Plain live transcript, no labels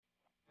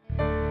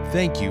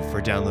Thank you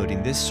for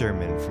downloading this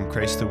sermon from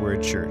Christ the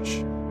Word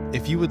Church.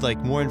 If you would like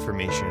more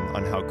information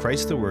on how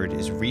Christ the Word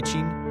is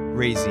reaching,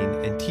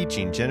 raising, and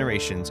teaching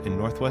generations in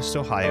Northwest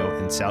Ohio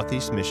and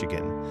Southeast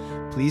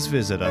Michigan, please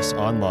visit us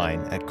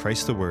online at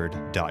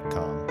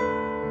christtheword.com.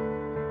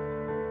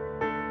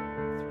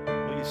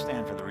 Will you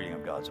stand for the reading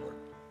of God's Word?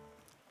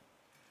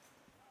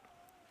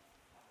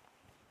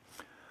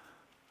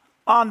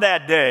 On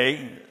that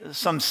day,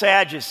 some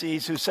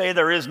Sadducees who say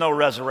there is no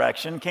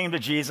resurrection came to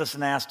Jesus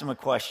and asked him a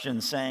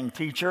question, saying,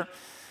 "Teacher,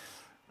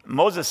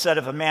 Moses said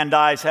if a man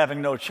dies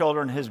having no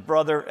children, his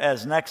brother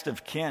as next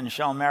of kin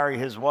shall marry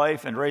his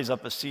wife and raise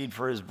up a seed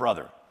for his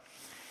brother.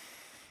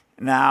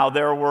 Now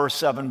there were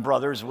 7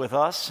 brothers with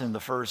us, and the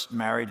first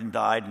married and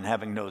died, and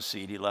having no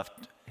seed, he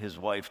left his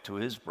wife to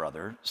his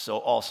brother. So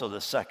also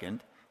the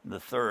second, the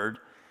third,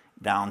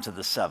 down to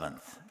the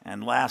 7th.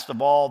 And last of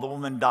all, the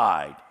woman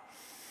died.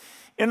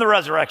 In the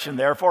resurrection,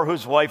 therefore,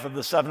 whose wife of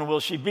the 7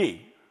 will she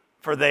be?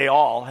 For they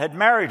all had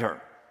married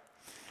her."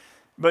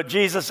 But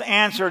Jesus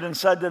answered and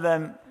said to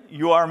them,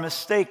 "You are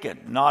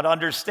mistaken, not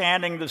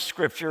understanding the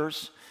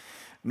Scriptures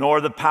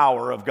nor the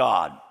power of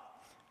God.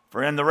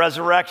 For in the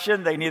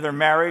resurrection they neither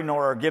marry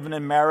nor are given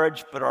in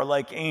marriage, but are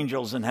like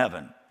angels in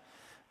heaven.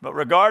 But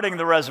regarding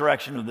the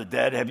resurrection of the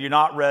dead, have you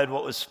not read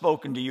what was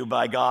spoken to you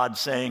by God,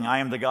 saying, 'I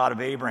am the God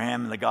of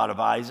Abraham and the God of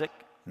Isaac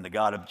and the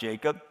God of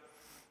Jacob'?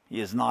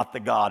 He is not the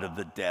God of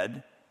the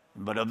dead,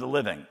 but of the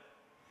living."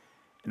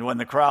 And when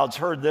the crowds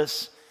heard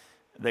this,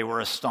 they were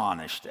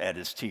astonished at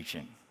his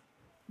teaching.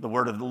 The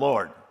word of the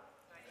Lord.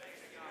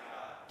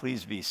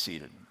 Please be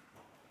seated.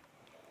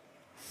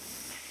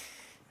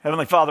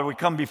 Heavenly Father, we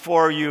come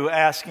before you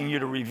asking you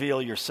to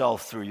reveal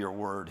yourself through your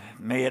word.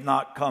 May it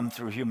not come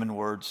through human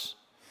words,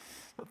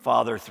 but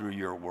Father, through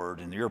your word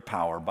and your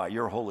power, by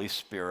your Holy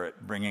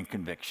Spirit, bringing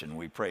conviction.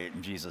 We pray it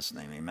in Jesus'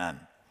 name,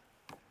 amen.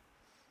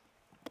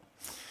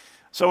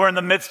 So we're in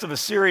the midst of a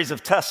series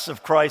of tests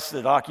of Christ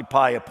that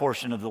occupy a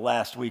portion of the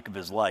last week of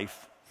his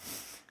life.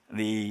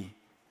 The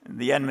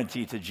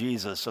enmity to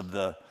Jesus of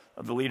the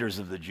leaders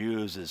of the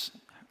Jews is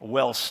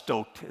well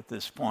stoked at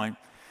this point.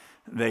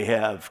 They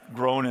have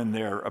grown in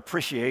their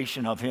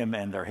appreciation of him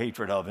and their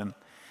hatred of him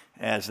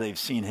as they've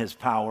seen his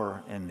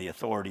power and the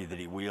authority that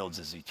he wields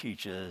as he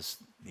teaches,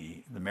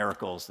 the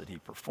miracles that he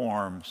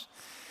performs.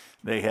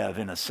 They have,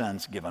 in a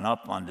sense, given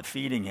up on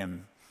defeating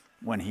him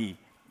when he,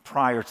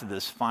 prior to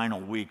this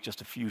final week, just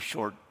a few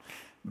short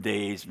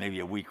days, maybe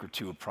a week or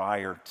two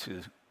prior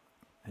to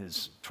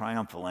his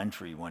triumphal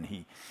entry, when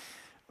he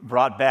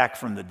brought back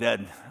from the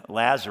dead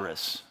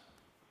Lazarus,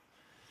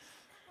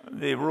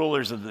 the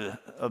rulers of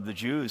the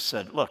Jews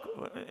said, "Look,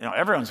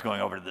 everyone's going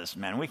over to this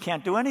man. We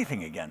can't do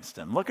anything against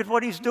him. Look at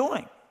what he's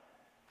doing."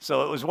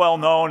 So it was well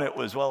known, it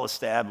was well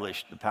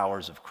established, the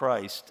powers of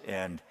Christ,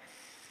 and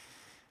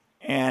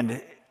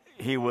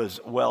he was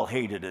well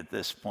hated at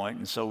this point.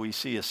 And so we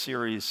see a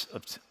series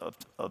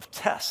of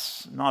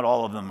tests. Not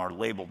all of them are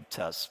labeled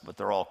tests, but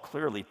they're all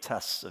clearly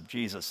tests of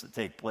Jesus that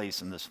take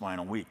place in this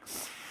final week.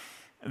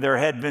 There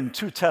had been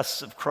 2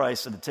 tests of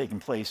Christ that had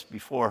taken place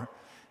before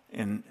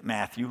in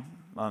Matthew.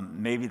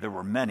 Maybe there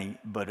were many,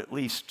 but at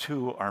least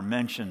 2 are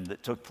mentioned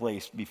that took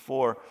place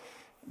before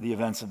the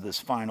events of this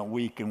final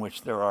week, in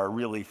which there are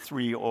really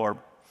 3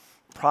 or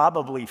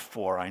probably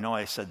 4. I know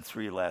I said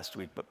 3 last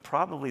week, but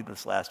probably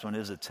this last one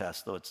is a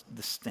test, though it's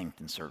distinct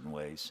in certain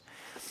ways.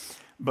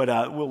 But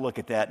we'll look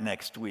at that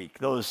next week.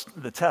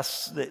 The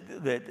tests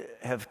that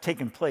have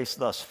taken place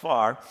thus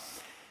far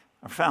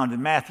are found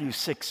in Matthew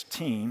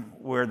 16,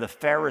 where the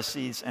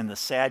Pharisees and the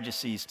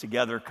Sadducees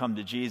together come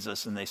to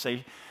Jesus and they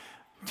say,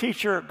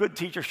 "Teacher, good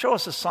teacher, show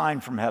us a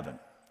sign from heaven."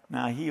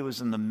 Now, he was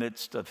in the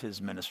midst of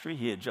his ministry.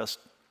 He had just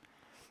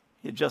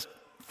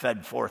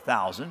fed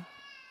 4,000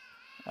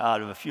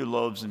 out of a few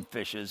loaves and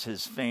fishes.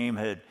 His fame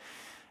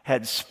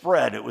had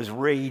spread. It was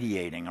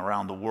radiating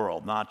around the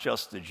world, not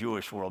just the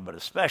Jewish world, but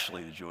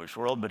especially the Jewish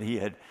world. But he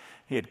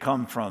had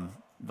come from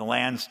the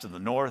lands to the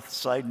north,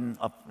 Sidon,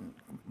 up in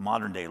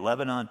modern-day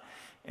Lebanon,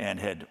 and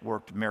had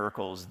worked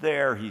miracles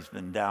there. He's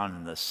been down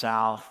in the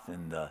south,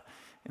 in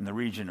the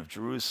region of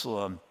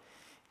Jerusalem.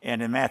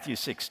 And in Matthew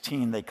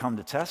 16, they come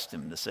to test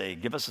him, to say,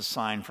 "Give us a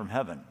sign from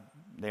heaven."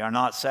 They are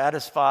not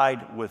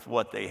satisfied with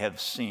what they have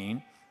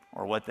seen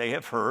or what they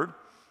have heard.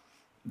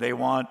 They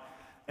want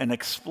an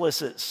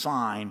explicit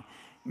sign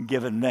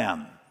given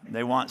them.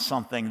 They want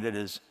something that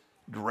is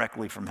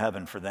directly from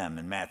heaven for them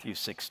in Matthew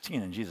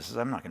 16. And Jesus says,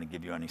 "I'm not going to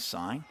give you any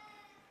sign.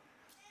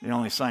 The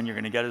only sign you're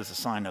going to get is the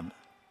sign of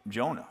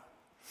Jonah."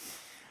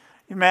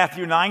 In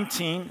Matthew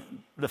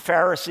 19, the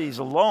Pharisees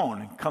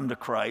alone come to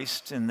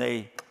Christ and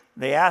they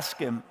ask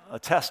him a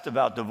test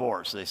about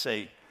divorce. They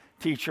say,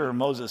 "Teacher,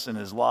 Moses in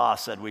his law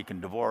said we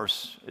can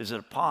divorce. Is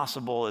it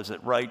possible, is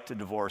it right to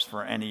divorce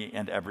for any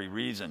and every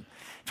reason?"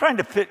 Trying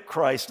to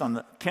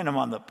pin him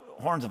on the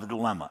horns of a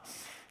dilemma,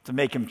 to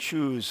make him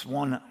choose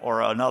one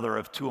or another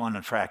of 2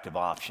 unattractive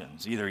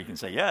options. Either he can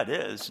say, "Yeah, it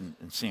is,"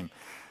 and seem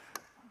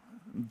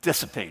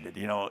dissipated,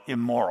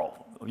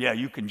 immoral. Yeah,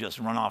 you can just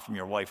run off from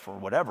your wife for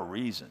whatever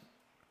reason.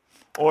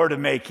 Or to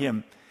make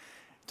him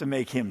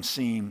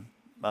seem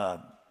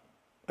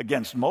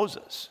against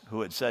Moses,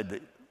 who had said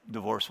that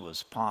divorce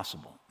was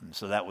possible. And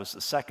so that was the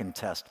second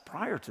test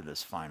prior to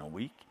this final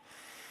week.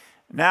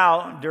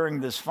 Now, during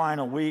this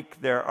final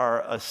week, there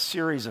are a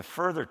series of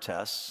further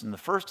tests, and the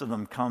first of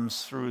them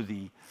comes through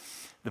the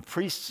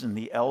priests and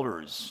the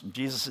elders.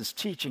 Jesus is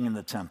teaching in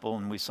the temple,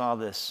 and we saw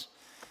this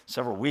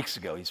several weeks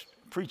ago. He's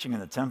preaching in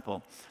the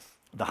temple.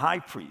 The high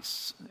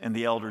priests and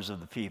the elders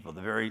of the people,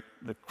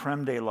 the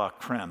creme de la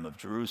creme of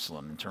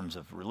Jerusalem in terms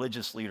of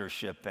religious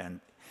leadership and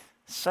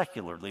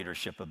secular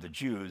leadership of the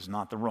Jews,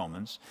 not the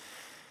Romans,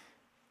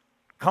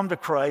 come to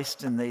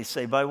Christ and they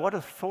say, by what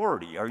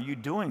authority are you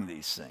doing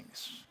these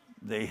things?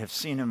 They have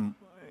seen him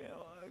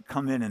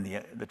come in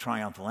the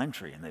triumphal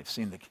entry, and they've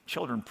seen the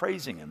children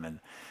praising him and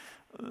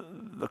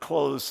the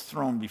clothes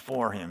thrown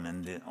before him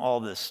and all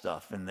this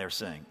stuff, and they're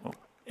saying,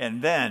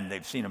 and then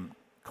they've seen him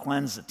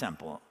cleanse the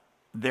temple,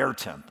 their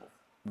temple,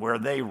 where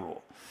they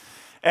rule.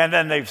 And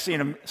then they've seen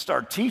him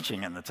start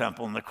teaching in the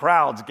temple, and the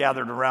crowds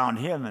gathered around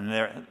him,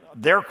 and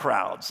their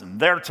crowds and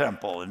their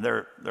temple, and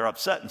they're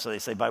upset, and so they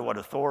say, by what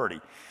authority?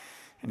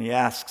 And he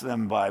asks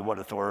them, by what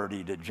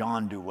authority did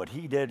John do what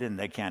he did? And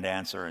they can't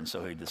answer, and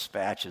so he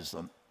dispatches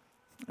them.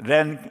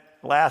 Then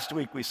last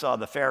week we saw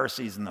the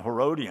Pharisees and the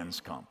Herodians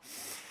come.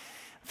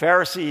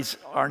 Pharisees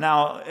are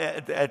now,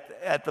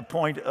 at the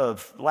point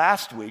of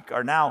last week,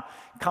 are now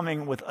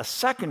coming with a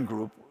second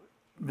group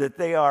that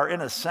they are,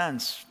 in a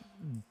sense,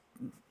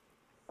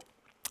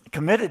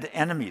 committed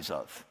enemies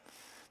of.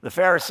 The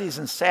Pharisees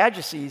and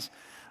Sadducees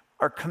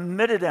are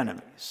committed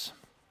enemies.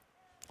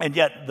 And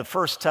yet the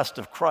first test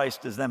of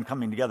Christ is them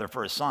coming together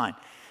for a sign.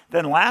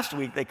 Then last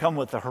week they come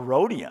with the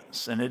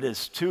Herodians, and it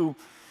is two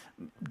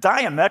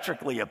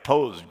diametrically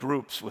opposed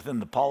groups within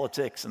the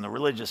politics and the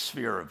religious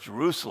sphere of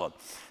Jerusalem.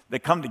 They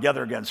come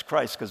together against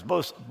Christ because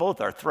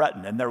both are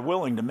threatened, and they're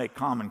willing to make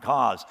common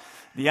cause.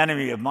 The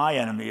enemy of my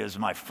enemy is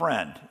my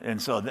friend,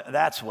 and so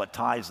that's what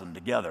ties them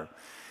together.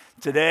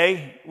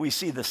 Today we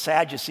see the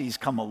Sadducees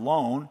come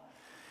alone,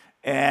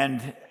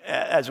 and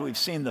as we've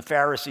seen the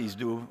Pharisees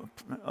do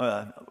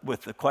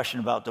with the question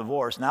about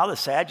divorce, now the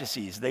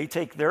Sadducees, they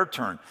take their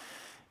turn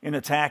in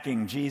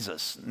attacking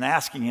Jesus and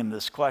asking him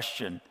this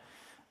question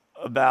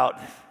about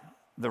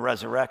the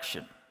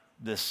resurrection,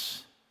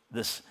 this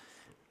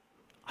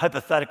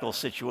hypothetical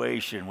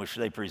situation, which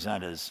they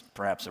present as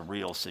perhaps a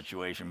real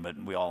situation,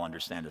 but we all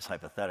understand as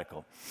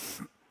hypothetical,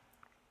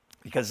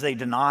 because they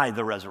deny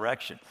the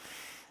resurrection.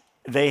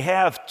 They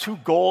have two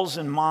goals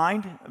in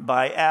mind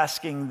by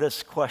asking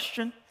this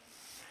question.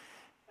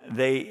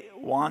 They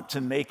want to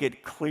make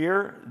it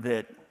clear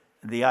that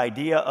the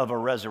idea of a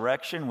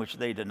resurrection, which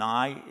they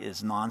deny,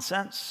 is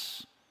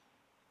nonsense.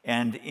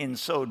 And in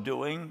so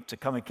doing, to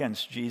come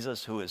against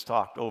Jesus, who has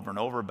talked over and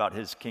over about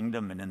his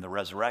kingdom and in the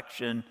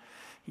resurrection.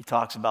 He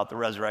talks about the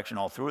resurrection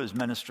all through his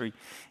ministry,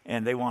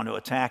 and they want to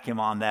attack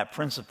him on that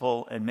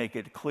principle and make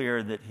it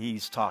clear that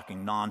he's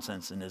talking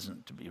nonsense and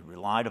isn't to be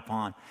relied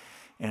upon.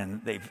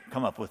 And they've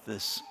come up with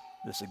this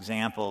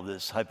example,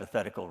 this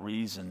hypothetical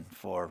reason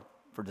for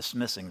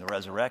dismissing the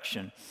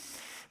resurrection.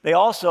 They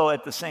also,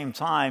 at the same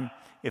time,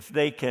 if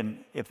they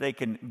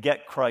can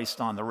get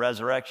Christ on the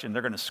resurrection,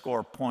 they're going to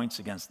score points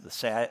against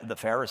the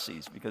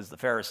Pharisees, because the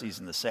Pharisees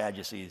and the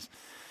Sadducees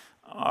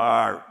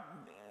are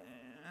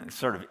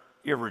sort of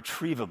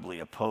irretrievably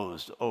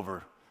opposed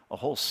over a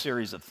whole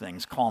series of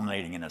things,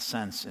 culminating in a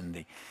sense in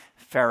the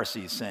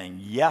Pharisees saying,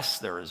 yes,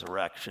 there is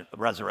a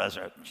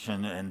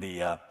resurrection, and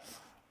the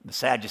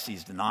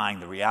Sadducees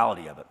denying the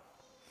reality of it.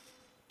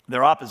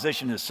 Their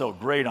opposition is so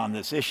great on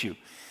this issue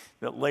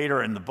that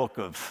later in the book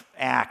of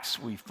Acts,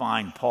 we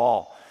find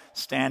Paul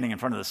standing in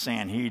front of the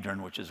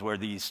Sanhedrin, which is where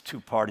these two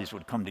parties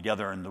would come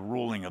together in the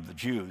ruling of the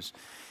Jews,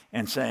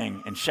 and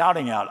saying and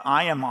shouting out,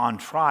 I am on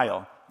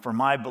trial for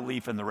my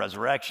belief in the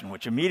resurrection,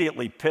 which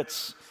immediately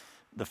pits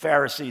the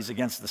Pharisees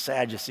against the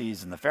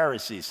Sadducees, and the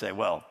Pharisees say,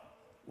 well,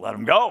 let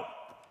him go.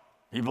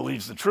 He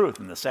believes the truth.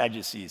 And the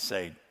Sadducees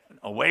say,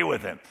 away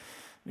with him,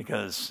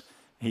 because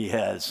he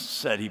has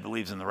said he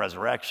believes in the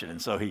resurrection.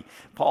 And so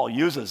Paul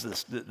uses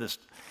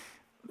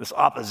this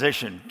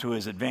opposition to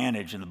his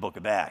advantage in the book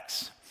of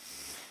Acts.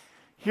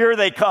 Here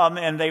they come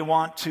and they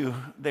want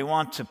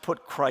to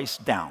put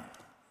Christ down.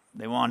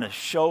 They want to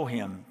show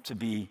him to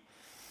be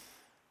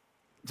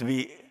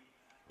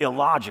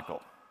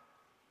illogical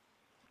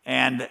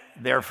and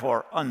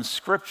therefore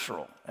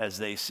unscriptural as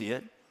they see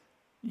it,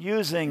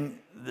 using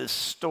this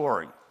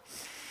story.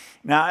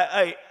 Now,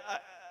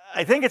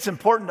 I think it's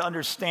important to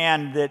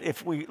understand that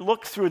if we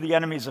look through the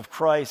enemies of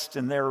Christ,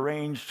 and they're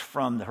ranged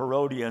from the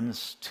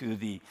Herodians to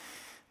the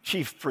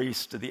chief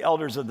priests, to the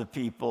elders of the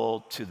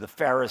people, to the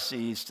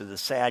Pharisees, to the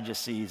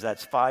Sadducees,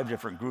 that's 5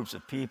 different groups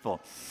of people.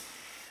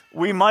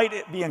 We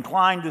might be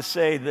inclined to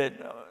say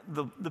that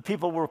the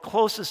people we're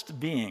closest to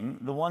being,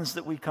 the ones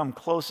that we come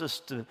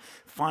closest to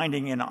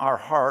finding in our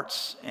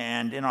hearts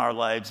and in our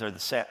lives are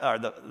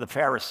the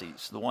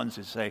Pharisees, the ones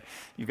who say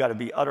you've got to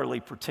be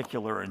utterly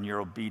particular in your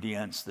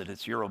obedience, that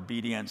it's your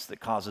obedience that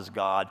causes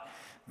God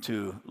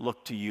to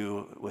look to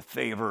you with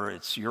favor.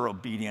 It's your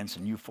obedience,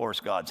 and you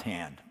force God's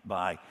hand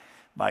by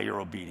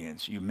your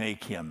obedience. You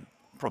make him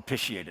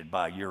propitiated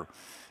by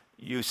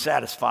you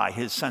satisfy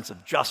his sense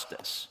of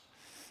justice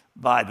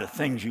by the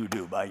things you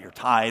do, by your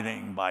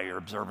tithing, by your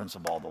observance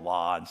of all the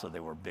law. And so they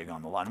were big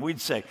on the law. And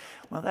we'd say,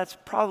 well, that's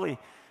probably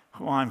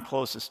who I'm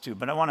closest to.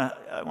 But I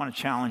want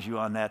to challenge you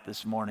on that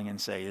this morning and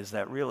say, is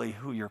that really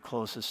who you're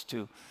closest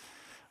to?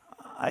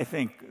 I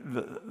think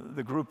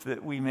the group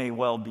that we may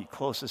well be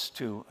closest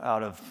to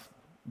out of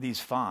these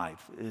five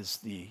is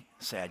the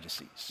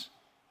Sadducees.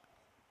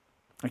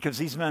 Because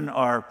these men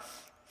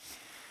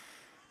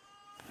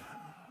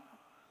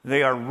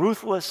they are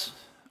ruthless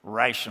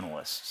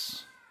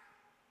rationalists.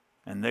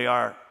 And they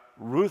are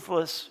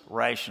ruthless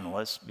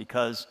rationalists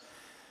because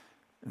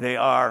they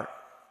are,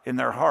 in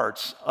their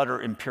hearts,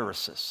 utter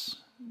empiricists.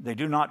 They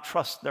do not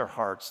trust their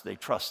hearts, they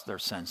trust their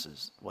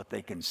senses. What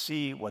they can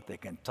see, what they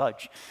can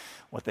touch,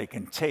 what they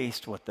can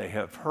taste, what they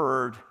have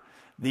heard.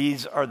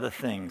 These are the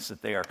things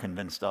that they are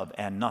convinced of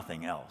and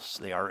nothing else.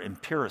 They are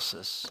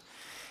empiricists.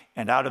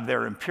 And out of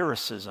their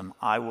empiricism,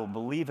 I will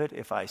believe it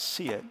if I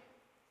see it.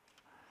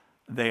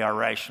 They are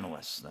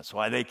rationalists. That's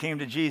why they came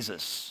to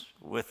Jesus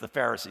with the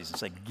Pharisees and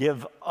said,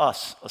 give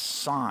us a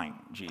sign,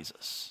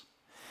 Jesus.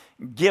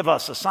 Give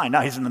us a sign.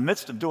 Now, he's in the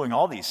midst of doing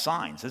all these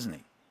signs, isn't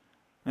he?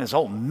 And his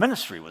whole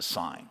ministry was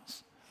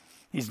signs.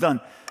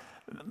 The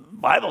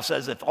Bible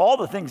says if all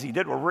the things he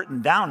did were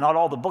written down, not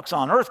all the books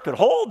on earth could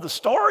hold the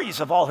stories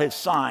of all his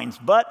signs.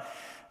 But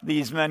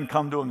these men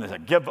come to him and say,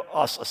 give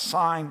us a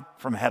sign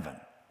from heaven.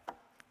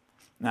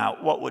 Now,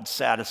 what would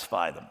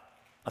satisfy them?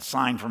 A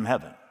sign from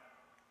heaven.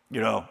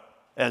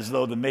 As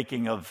though the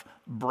making of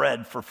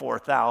bread for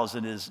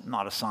 4,000 is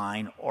not a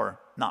sign or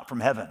not from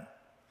heaven.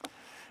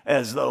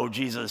 As though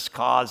Jesus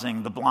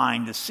causing the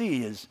blind to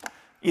see is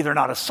either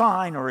not a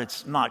sign or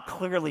it's not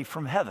clearly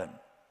from heaven.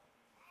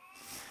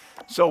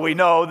 So we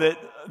know that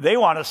they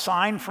want a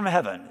sign from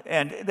heaven.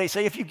 And they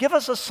say, if you give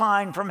us a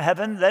sign from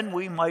heaven, then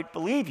we might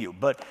believe you.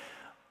 But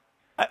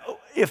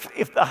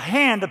if the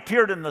hand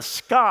appeared in the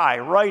sky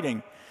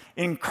writing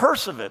in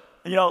cursive,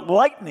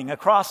 lightning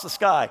across the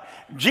sky,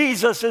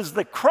 Jesus is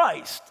the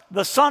Christ,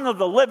 the Son of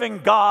the living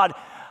God,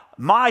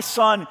 my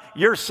Son,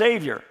 your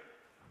Savior.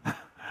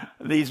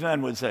 These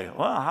men would say,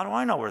 well, how do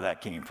I know where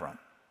that came from?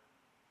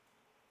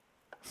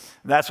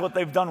 That's what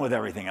they've done with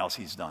everything else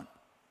he's done.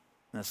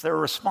 That's their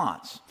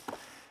response.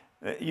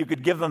 You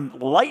could give them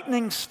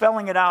lightning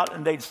spelling it out,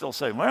 and they'd still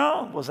say,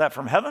 well, was that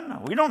from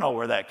heaven? We don't know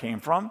where that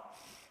came from.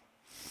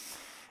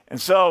 And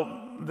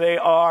so they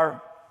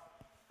are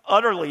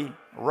utterly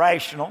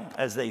rational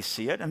as they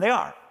see it, and they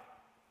are,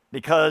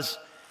 because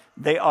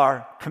they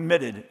are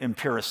committed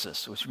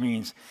empiricists, which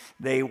means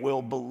they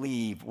will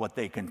believe what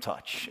they can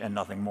touch and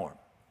nothing more.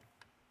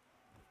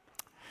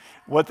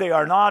 What they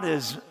are not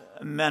is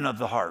men of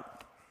the heart.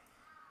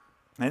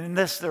 And in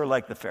this, they're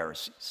like the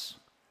Pharisees.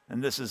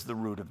 And this is the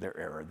root of their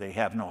error. They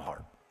have no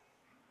heart.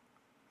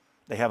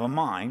 They have a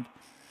mind,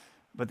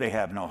 but they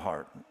have no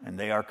heart. And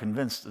they are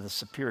convinced of the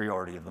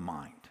superiority of the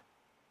mind.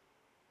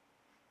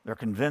 They're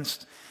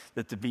convinced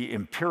that to be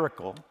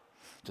empirical,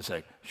 to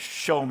say,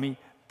 show me,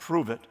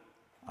 prove it,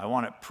 I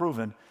want it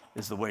proven,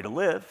 is the way to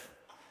live,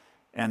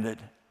 and that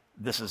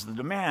this is the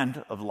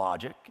demand of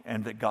logic,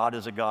 and that God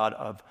is a God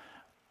of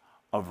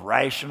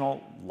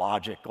rational,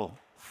 logical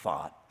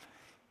thought.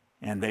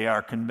 And they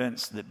are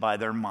convinced that by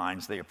their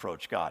minds they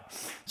approach God.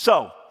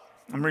 So,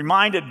 I'm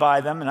reminded by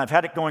them, and I've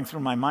had it going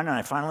through my mind, and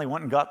I finally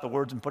went and got the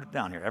words and put it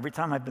down here. Every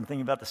time I've been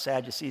thinking about the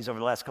Sadducees over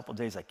the last couple of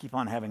days, I keep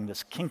on having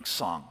this Kinks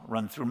song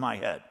run through my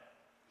head.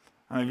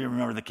 How many of you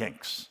remember the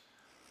Kinks?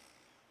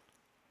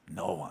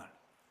 No one.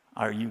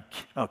 Are you?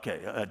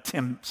 Okay,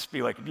 Tim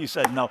Spiewak, if you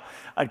said no,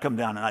 I'd come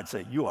down and I'd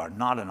say, you are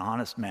not an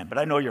honest man. But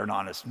I know you're an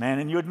honest man,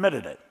 and you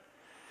admitted it.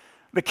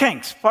 The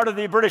Kinks, part of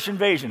the British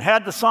invasion,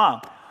 had the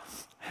song.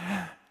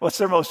 What's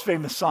their most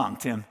famous song,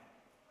 Tim?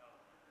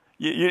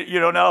 You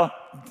don't know?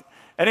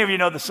 Any of you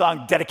know the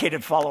song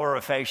Dedicated Follower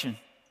of Fashion?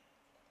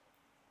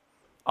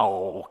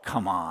 Oh,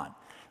 come on.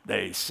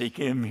 They seek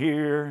him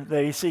here,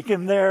 they seek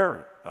him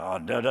there. Oh,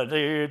 da da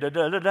da da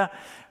da da da.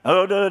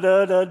 Oh, da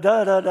da da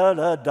da da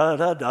da da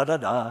da da da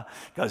da.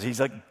 Because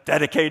he's a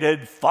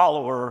dedicated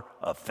follower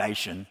of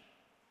fashion.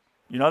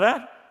 You know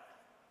that?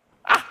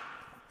 Ah!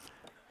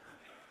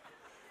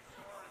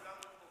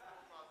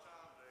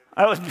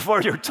 That was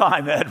before your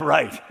time, Ed,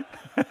 right.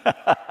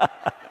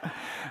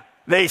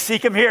 They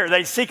seek him here,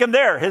 they seek him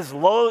there. His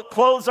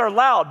clothes are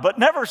loud, but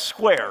never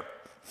square.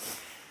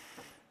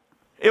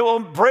 It will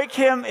break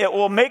him, it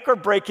will make or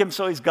break him,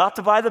 so he's got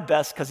to buy the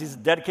best because he's a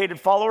dedicated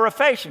follower of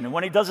fashion. And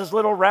when he does his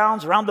little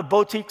rounds around the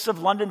boutiques of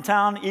London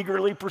town,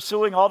 eagerly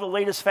pursuing all the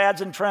latest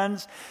fads and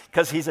trends,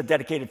 because he's a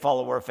dedicated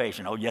follower of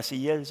fashion. Oh, yes,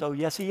 he is. Oh,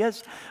 yes, he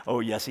is. Oh,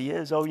 yes, he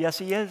is. Oh, yes,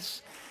 he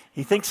is.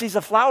 He thinks he's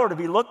a flower to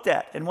be looked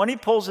at. And when he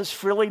pulls his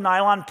frilly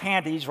nylon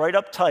panties right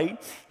up tight,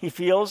 he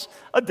feels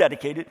a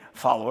dedicated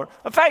follower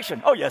of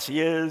fashion. Oh, yes, he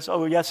is.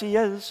 Oh, yes, he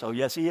is. Oh,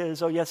 yes, he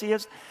is. Oh, yes, he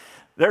is.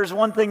 There's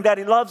one thing that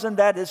he loves, and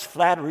that is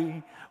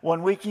flattery.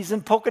 One week he's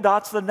in polka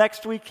dots, the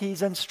next week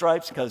he's in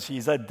stripes, because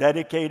he's a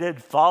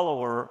dedicated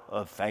follower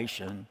of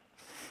fashion.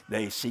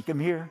 They seek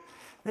him here,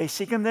 they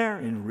seek him there,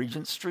 in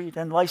Regent Street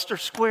and Leicester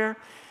Square,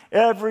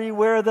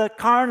 Everywhere the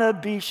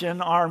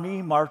Carnabetian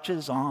army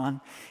marches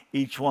on,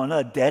 each one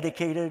a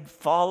dedicated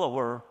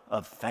follower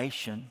of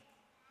fashion.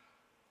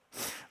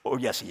 Oh,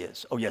 yes, he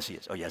is. Oh, yes, he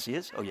is. Oh, yes, he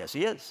is. Oh, yes,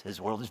 he is.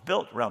 His world is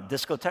built around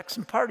discotheques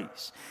and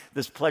parties.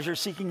 This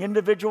pleasure-seeking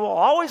individual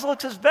always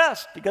looks his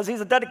best because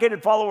he's a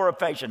dedicated follower of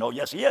fashion. Oh,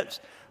 yes, he is.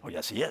 Oh,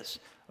 yes, he is.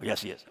 Oh,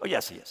 yes, he is. Oh,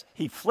 yes, he is.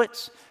 He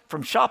flits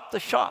from shop to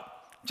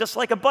shop, just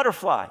like a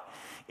butterfly.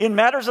 In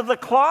matters of the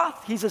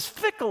cloth, he's as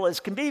fickle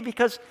as can be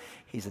because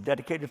he's a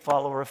dedicated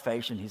follower of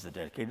fashion. He's a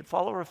dedicated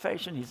follower of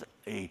fashion. He's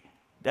a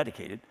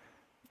dedicated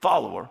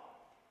follower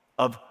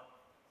of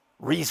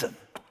reason.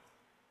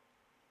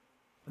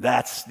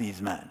 That's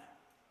these men.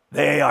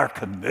 They are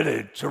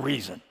committed to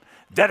reason,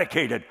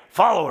 dedicated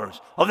followers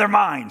of their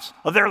minds,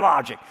 of their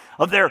logic,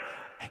 of their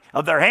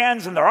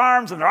hands and their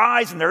arms and their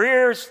eyes and their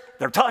ears,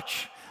 their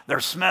touch, their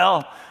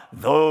smell.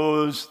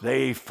 Those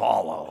they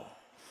follow.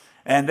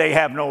 And they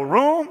have no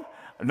room,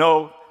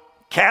 no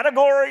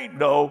category,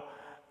 no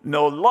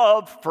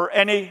love for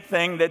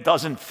anything that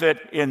doesn't fit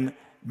in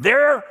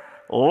their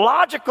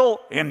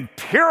logical,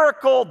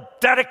 empirical,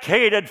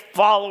 dedicated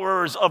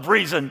followers of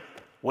reason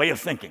way of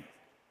thinking.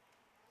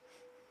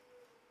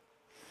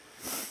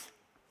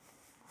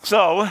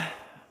 So,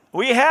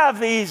 we have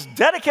these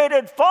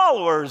dedicated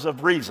followers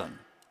of reason.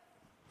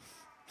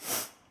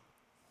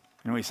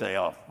 And we say,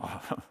 oh,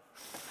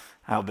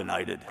 how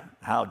benighted,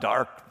 how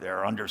dark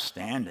their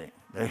understanding.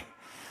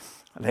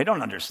 They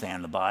don't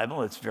understand the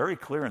Bible. It's very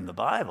clear in the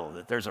Bible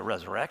that there's a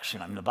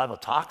resurrection. I mean, the Bible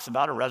talks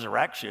about a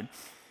resurrection.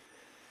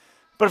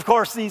 But of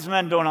course, these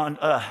men don't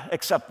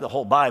accept the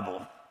whole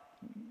Bible.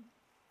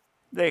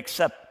 They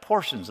accept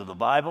portions of the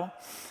Bible,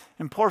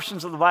 and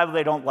portions of the Bible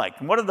they don't like.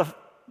 And what are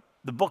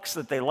the books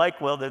that they like?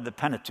 Well, they're the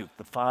Pentateuch,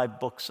 the 5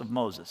 books of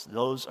Moses.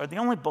 Those are the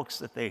only books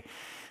that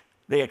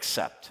they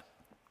accept.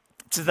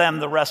 To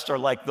them, the rest are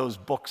like those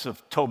books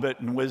of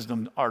Tobit and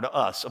Wisdom are to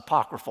us,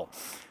 apocryphal.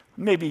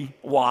 Maybe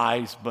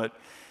wise, but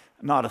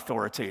not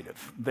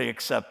authoritative. They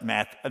accept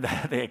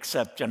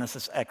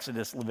Genesis,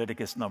 Exodus,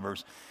 Leviticus,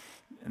 Numbers.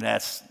 And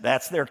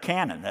that's their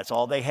canon. That's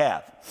all they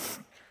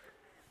have.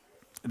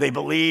 They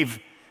believe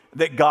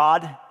that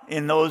God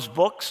in those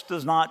books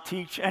does not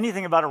teach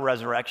anything about a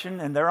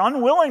resurrection, and they're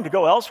unwilling to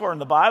go elsewhere in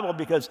the Bible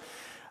because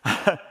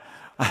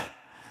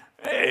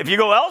if you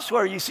go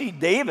elsewhere, you see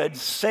David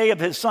say of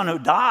his son who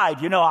died,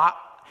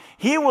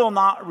 he will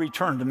not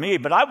return to me,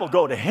 but I will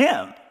go to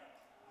him,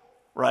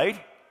 right?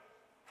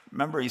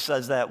 Remember, he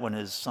says that when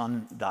his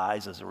son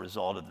dies as a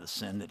result of the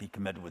sin that he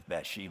committed with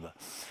Bathsheba.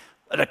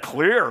 A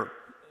clear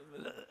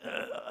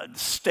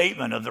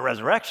statement of the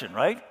resurrection,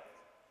 right?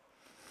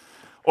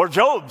 Or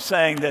Job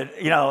saying that,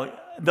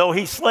 though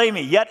he slay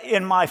me, yet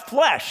in my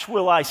flesh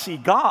will I see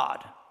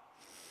God.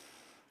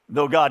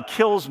 Though God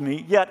kills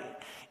me,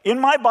 yet in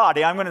my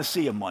body I'm going to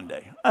see him one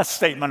day. A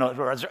statement of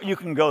resurrection. You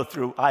can go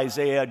through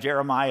Isaiah,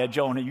 Jeremiah,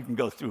 Jonah. You can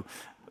go through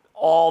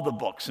all the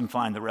books and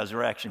find the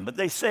resurrection. But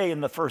they say in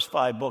the first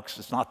 5 books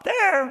it's not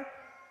there.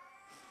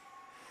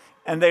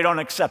 And they don't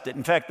accept it.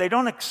 In fact, they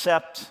don't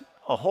accept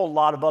a whole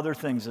lot of other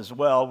things as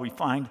well. We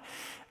find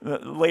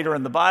later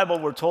in the Bible,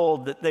 we're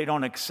told that they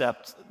don't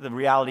accept the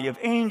reality of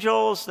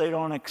angels. They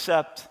don't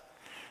accept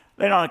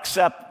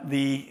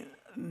the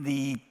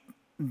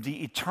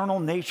eternal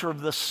nature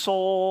of the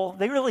soul.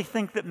 They really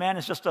think that man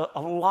is just a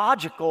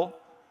logical,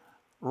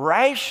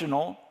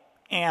 rational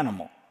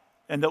animal,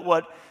 and that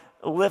what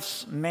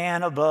lifts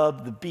man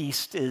above the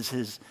beast is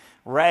his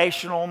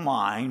rational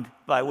mind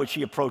by which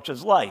he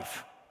approaches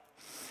life.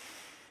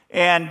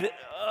 And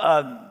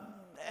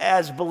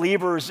as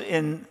believers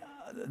in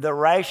the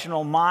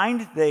rational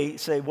mind, they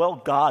say, well,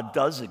 God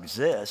does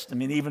exist. I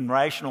mean, even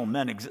rational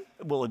men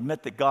will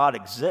admit that God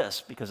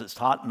exists because it's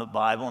taught in the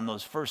Bible in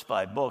those first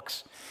 5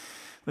 books.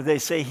 But they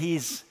say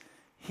he's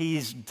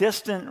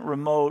distant,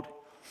 remote,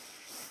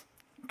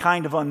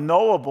 kind of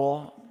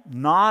unknowable,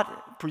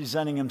 not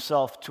presenting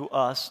himself to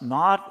us,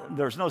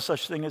 there's no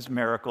such thing as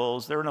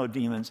miracles, there are no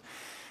demons.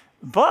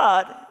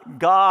 But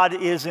God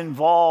is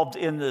involved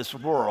in this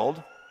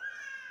world,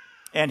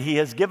 and he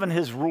has given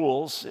his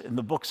rules in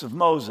the books of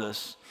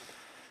Moses,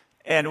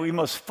 and we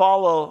must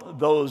follow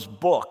those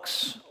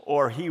books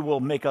or he will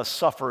make us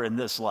suffer in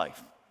this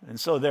life. And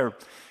so they're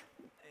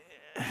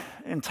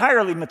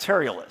entirely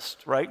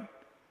materialist, right?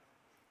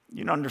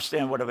 You don't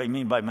understand what I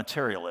mean by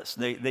materialist.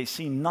 They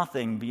see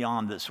nothing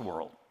beyond this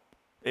world.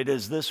 It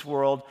is this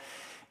world,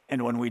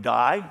 and when we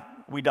die,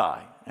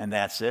 and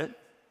that's it.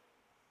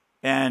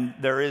 And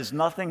there is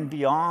nothing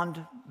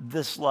beyond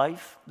this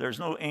life. There's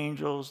no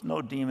angels,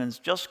 no demons,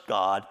 just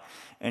God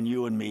and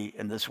you and me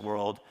in this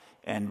world.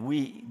 And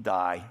we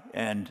die,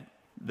 and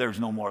there's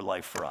no more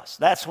life for us.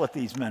 That's what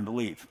these men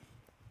believe.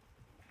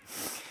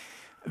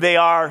 They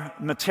are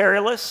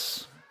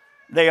materialists.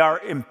 They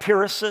are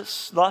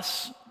empiricists,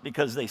 thus,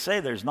 because they say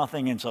there's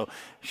nothing, and so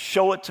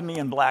show it to me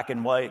in black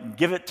and white,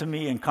 give it to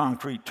me in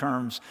concrete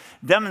terms,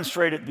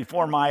 demonstrate it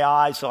before my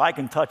eyes so I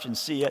can touch and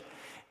see it.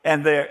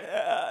 And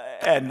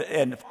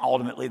and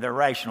ultimately they're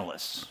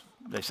rationalists.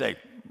 They say,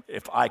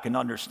 if I can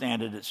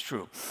understand it, it's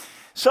true.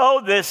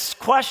 So this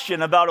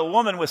question about a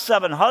woman with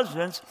 7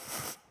 husbands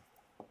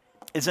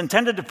is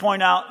intended to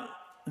point out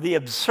the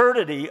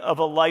absurdity of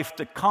a life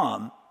to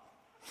come.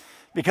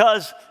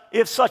 Because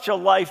if such a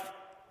life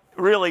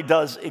really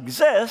does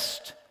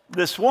exist,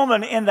 this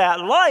woman in that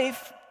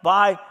life,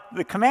 by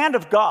the command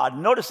of God,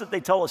 notice that they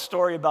tell a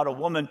story about a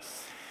woman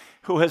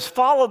who has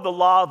followed the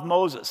law of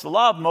Moses. The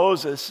law of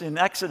Moses in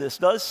Exodus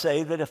does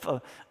say that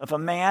if a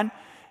man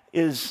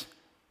is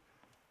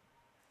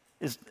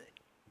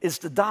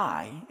to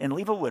die and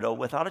leave a widow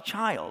without a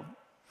child,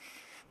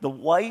 the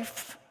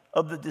wife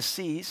of the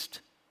deceased,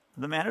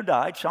 the man who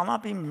died, shall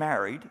not be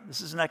married,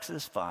 this is in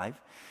Exodus 5,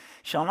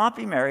 shall not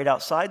be married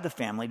outside the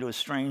family to a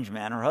strange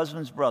man. Her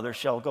husband's brother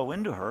shall go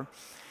into her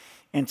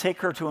and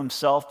take her to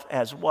himself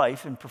as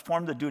wife and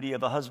perform the duty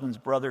of a husband's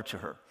brother to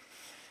her.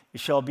 It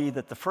shall be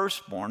that the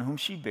firstborn whom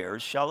she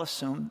bears shall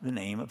assume the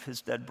name of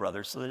his dead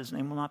brother, so that his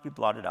name will not be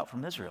blotted out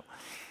from Israel.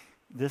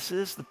 This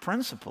is the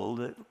principle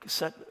that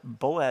set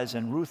Boaz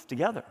and Ruth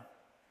together.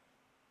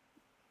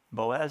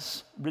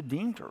 Boaz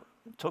redeemed her,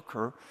 took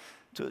her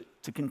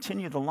to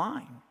continue the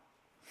line.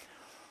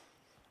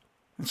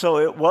 And so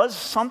it was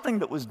something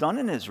that was done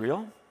in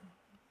Israel.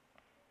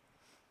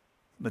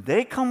 But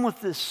they come with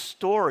this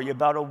story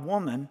about a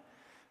woman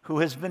who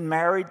has been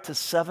married to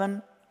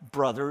 7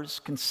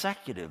 brothers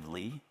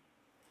consecutively,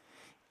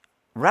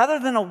 rather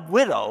than a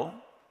widow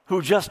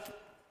who just,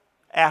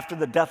 after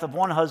the death of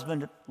one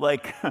husband,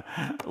 like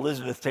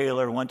Elizabeth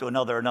Taylor, went to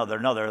another.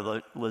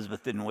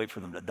 Elizabeth didn't wait for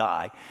them to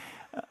die.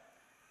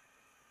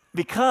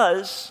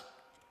 Because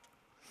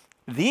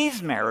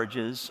these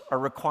marriages are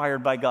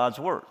required by God's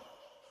word.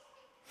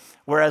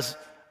 Whereas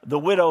the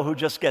widow who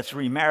just gets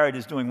remarried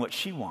is doing what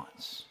she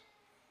wants.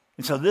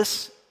 And so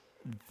this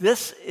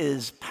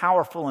is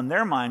powerful in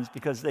their minds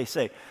because they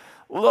say,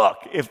 look,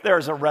 if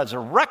there's a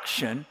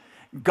resurrection,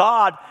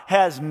 God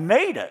has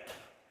made it.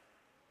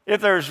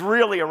 If there's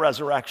really a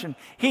resurrection,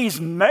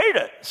 he's made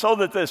it so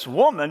that this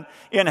woman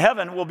in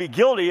heaven will be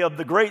guilty of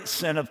the great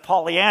sin of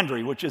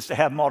polyandry, which is to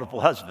have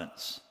multiple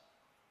husbands.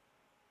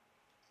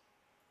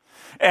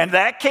 And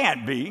that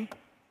can't be.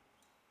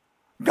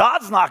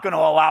 God's not going to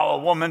allow a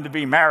woman to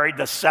be married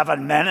to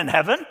 7 men in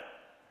heaven.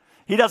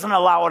 He doesn't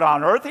allow it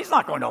on earth. He's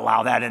not going to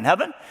allow that in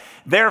heaven.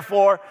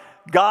 Therefore,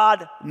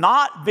 God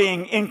not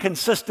being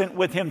inconsistent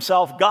with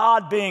himself,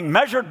 God being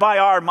measured by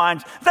our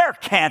minds, there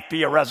can't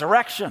be a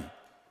resurrection.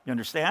 You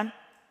understand?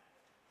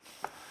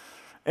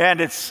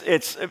 And it's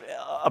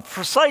a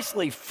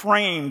precisely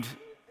framed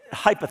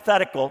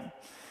hypothetical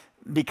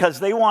because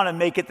they want to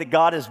make it that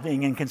God is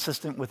being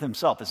inconsistent with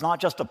himself. It's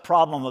not just a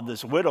problem of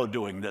this widow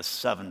doing this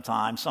 7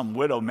 times, some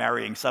widow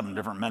marrying 7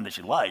 different men that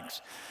she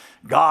likes.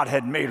 God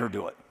had made her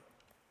do it.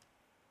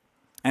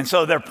 And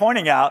so they're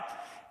pointing out,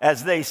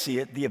 as they see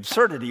it, the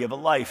absurdity of a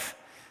life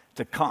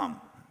to come,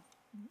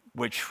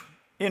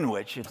 in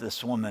which, if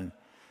this woman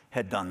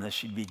had done this,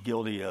 she'd be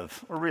guilty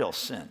of a real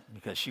sin,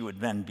 because she would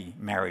then be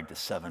married to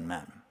 7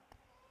 men.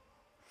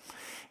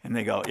 And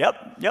they go,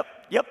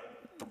 yep.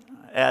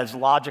 As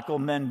logical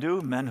men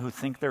do, men who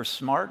think they're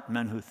smart,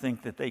 men who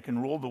think that they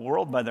can rule the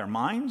world by their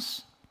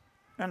minds,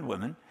 and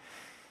women,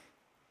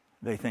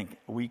 they think,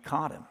 we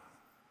caught him.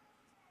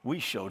 We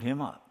showed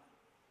him up.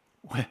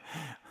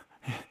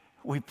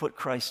 We put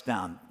Christ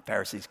down.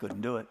 Pharisees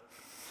couldn't do it.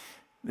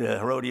 The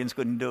Herodians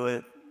couldn't do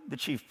it. The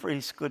chief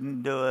priests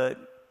couldn't do it.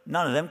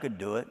 None of them could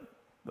do it,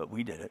 but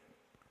we did it.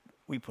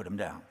 We put him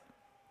down.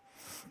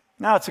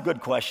 Now, it's a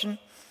good question,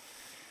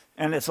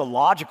 and it's a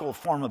logical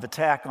form of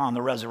attack on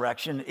the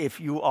resurrection if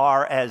you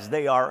are, as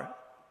they are,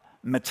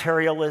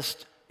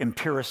 materialist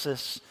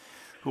empiricists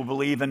who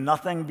believe in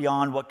nothing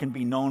beyond what can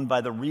be known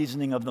by the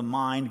reasoning of the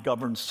mind,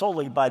 governed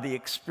solely by the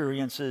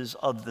experiences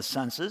of the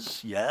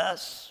senses.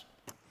 Yes.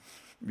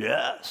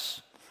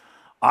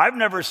 I've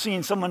never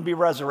seen someone be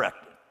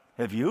resurrected.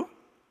 Have you?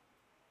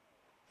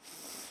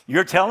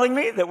 You're telling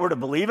me that we're to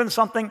believe in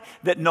something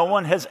that no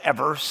one has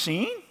ever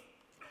seen?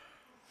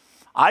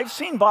 I've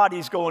seen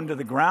bodies go into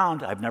the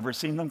ground. I've never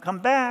seen them come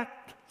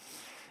back.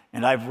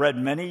 And I've read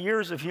many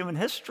years of human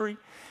history,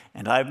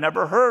 and I've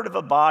never heard of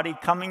a body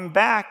coming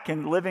back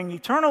and living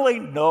eternally.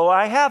 No,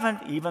 I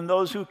haven't. Even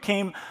those who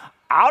came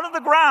out of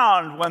the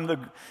ground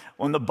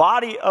when the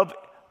body of,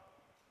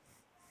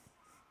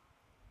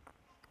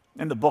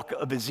 in the book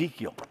of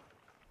Ezekiel,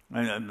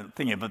 I'm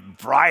thinking of a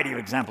variety of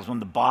examples when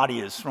the body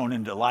is thrown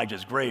into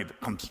Elijah's grave, it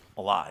comes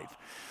alive.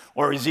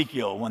 Or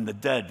Ezekiel, when the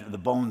dead, the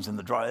bones in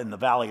the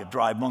valley of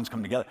dry bones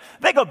come together,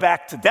 they go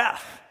back to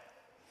death.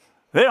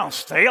 They don't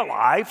stay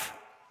alive.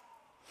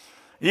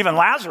 Even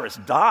Lazarus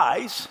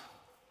dies.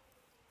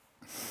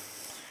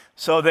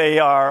 So they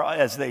are,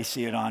 as they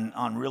see it,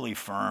 on really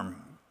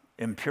firm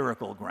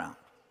empirical ground.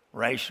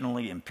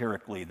 Rationally,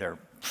 empirically, they're...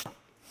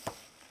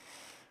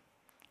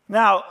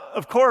 Now,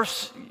 of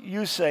course,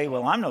 you say,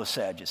 well, I'm no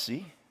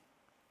Sadducee.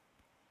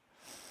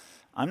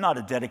 I'm not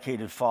a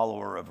dedicated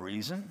follower of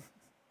reason.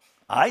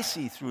 I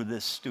see through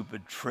this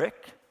stupid trick.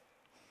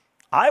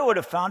 I would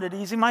have found it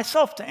easy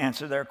myself to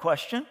answer their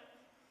question.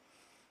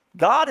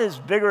 God is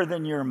bigger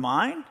than your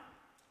mind,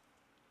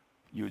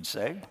 you would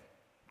say.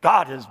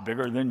 God is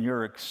bigger than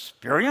your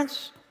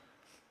experience.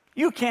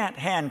 You can't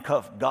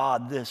handcuff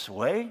God this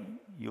way,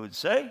 you would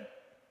say.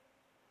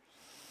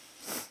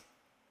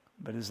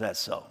 But is that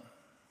so?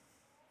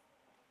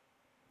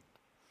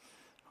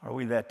 Are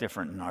we that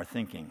different in our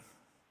thinking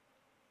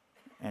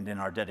and in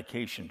our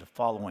dedication to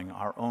following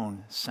our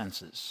own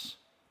senses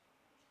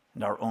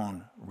and our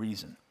own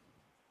reason,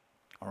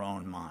 our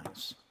own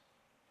minds?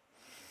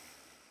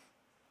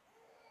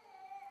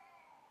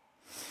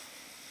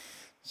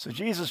 So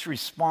Jesus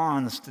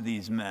responds to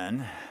these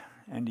men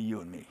and to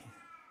you and me.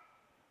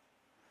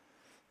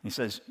 He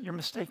says, you're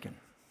mistaken.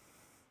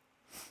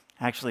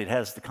 Actually, it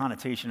has the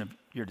connotation of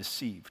you're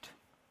deceived.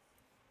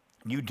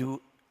 You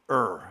do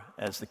err,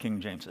 as the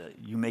King James said.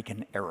 You make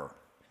an error.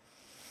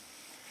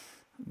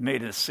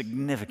 Made a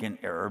significant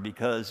error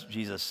because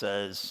Jesus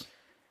says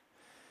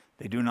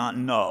they do not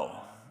know.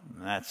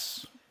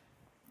 That's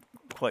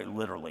quite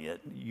literally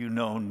it. You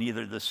know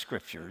neither the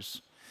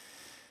Scriptures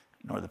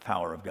nor the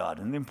power of God.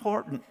 And the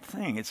important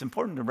thing, it's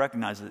important to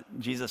recognize that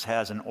Jesus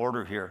has an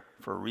order here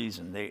for a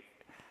reason.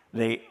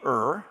 They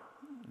err,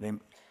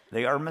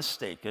 they are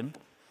mistaken.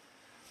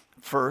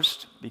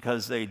 First,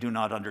 because they do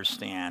not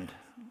understand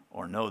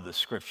or know the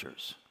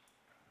Scriptures.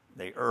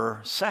 They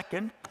err.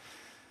 Second,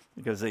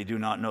 because they do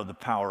not know the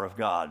power of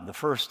God. The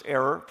first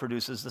error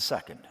produces the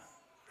second.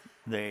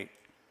 They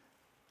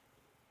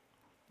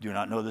do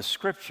not know the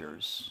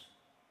Scriptures.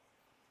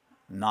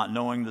 Not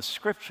knowing the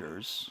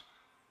Scriptures,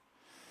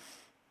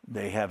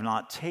 they have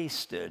not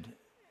tasted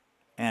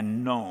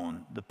and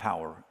known the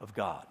power of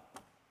God.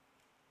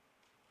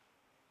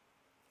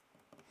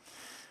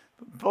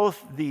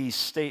 Both these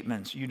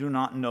statements, you do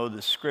not know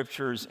the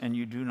Scriptures and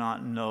you do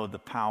not know the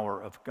power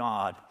of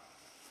God,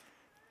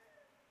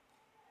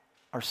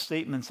 are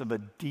statements of a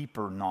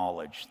deeper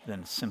knowledge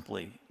than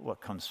simply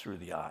what comes through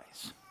the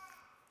eyes.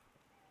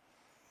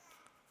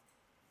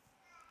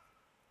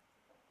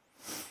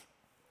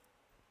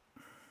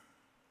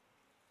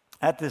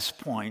 At this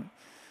point,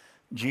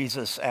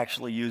 Jesus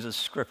actually uses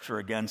Scripture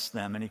against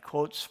them, and he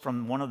quotes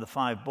from one of the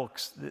 5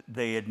 books that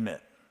they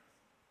admit,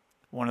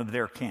 one of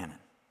their canon.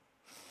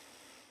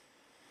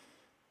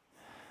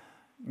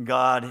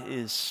 God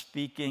is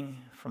speaking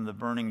from the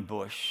burning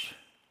bush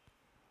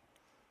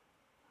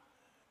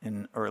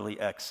in early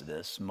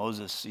Exodus.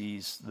 Moses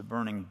sees the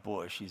burning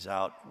bush. He's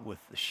out with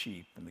the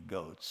sheep and the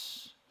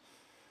goats.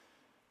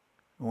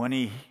 When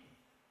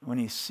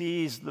he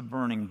sees the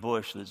burning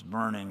bush that's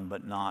burning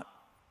but not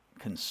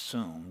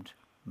consumed,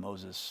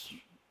 Moses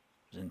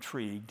is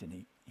intrigued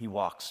and he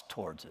walks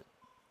towards it.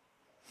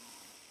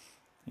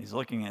 He's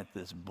looking at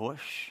this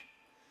bush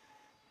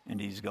and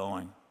he's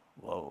going,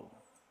 whoa.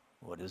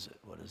 What is it?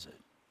 What is it?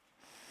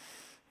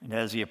 And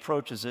as he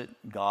approaches it,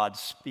 God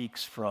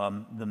speaks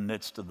from the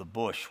midst of the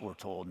bush, we're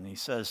told. And he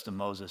says to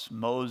Moses,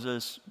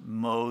 Moses,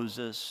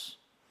 Moses.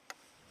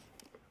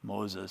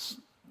 Moses,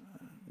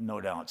 no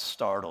doubt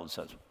startled,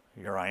 says,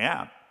 here I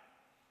am.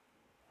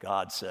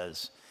 God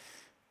says,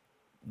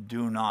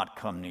 do not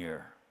come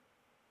near.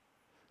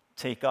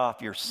 Take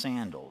off your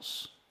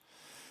sandals,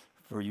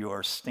 for you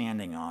are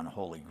standing on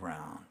holy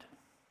ground.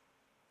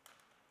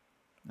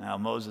 Now,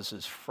 Moses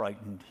is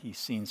frightened. He's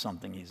seen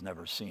something he's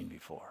never seen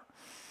before.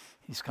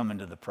 He's come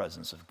into the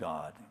presence of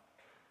God.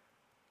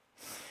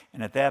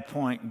 And at that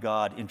point,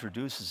 God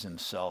introduces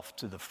himself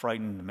to the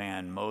frightened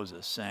man,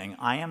 Moses, saying,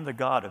 I am the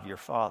God of your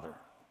father,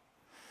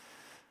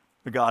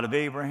 the God of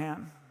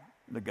Abraham,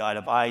 the God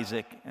of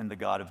Isaac, and the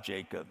God of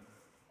Jacob.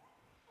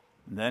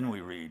 And then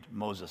we read,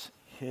 Moses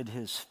hid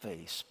his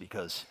face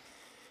because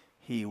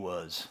he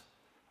was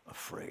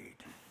afraid.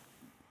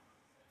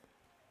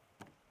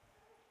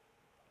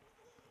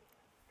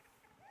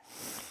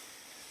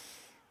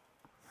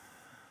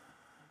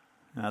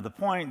 Now, the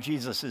point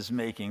Jesus is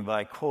making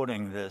by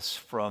quoting this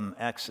from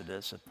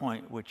Exodus, a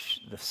point which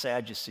the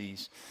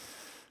Sadducees,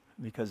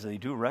 because they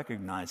do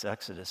recognize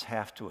Exodus,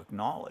 have to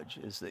acknowledge,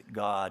 is that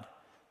God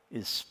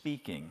is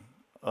speaking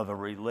of a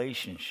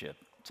relationship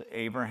to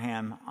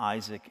Abraham,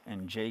 Isaac,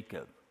 and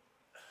Jacob,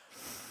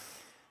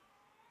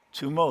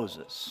 to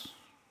Moses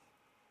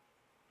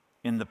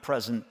in the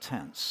present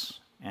tense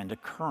and a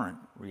current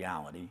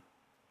reality,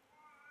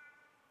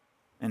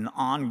 an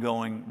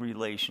ongoing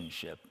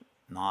relationship.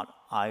 Not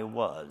I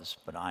was,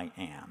 but I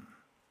am.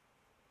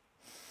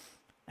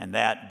 And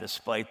that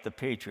despite the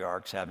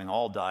patriarchs having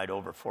all died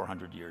over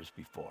 400 years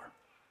before.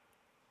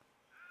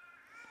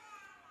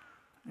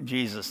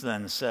 Jesus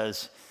then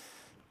says,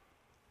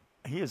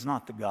 he is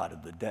not the God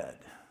of the dead,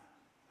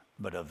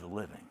 but of the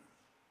living.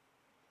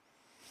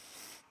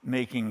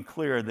 Making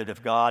clear that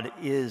if God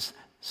is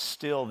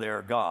still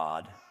their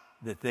God,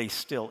 that they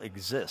still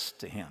exist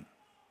to him.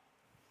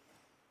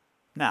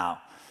 Now,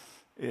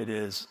 it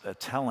is a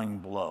telling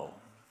blow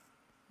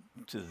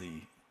to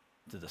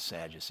the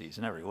Sadducees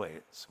in every way.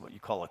 It's what you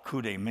call a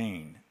coup de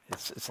main.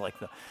 It's like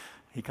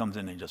he comes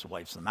in and just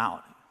wipes them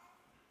out.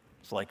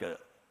 It's like a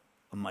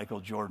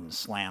Michael Jordan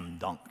slam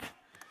dunk.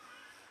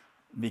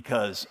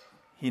 Because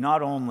he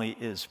not only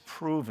is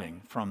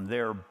proving from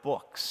their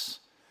books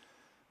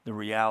the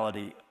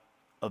reality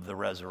of the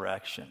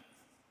resurrection,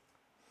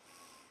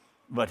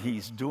 But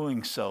he's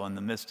doing so in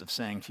the midst of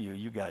saying to you,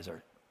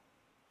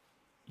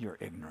 you're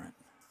ignorant.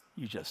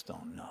 You just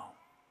don't know.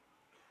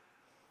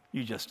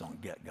 You just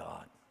don't get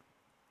God.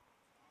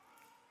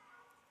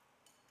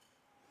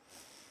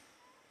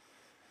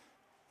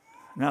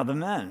 Now the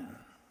men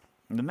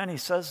he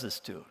says this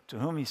to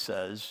whom he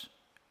says,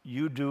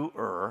 you do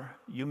err,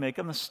 you make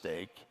a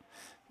mistake,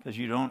 because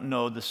you don't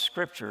know the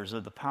scriptures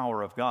of the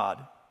power of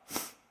God.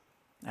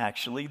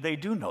 Actually, they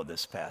do know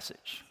this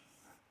passage.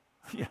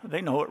 Yeah,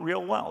 they know it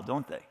real well,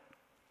 don't they?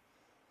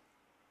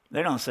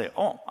 They don't say,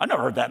 oh, I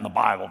never heard that in the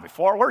Bible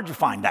before. Where'd you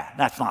find that?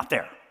 That's not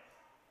there.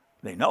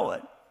 They know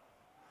it.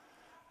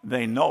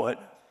 They know it,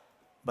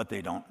 but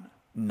they don't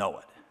know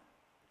it,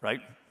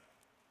 right?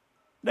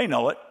 They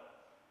know it,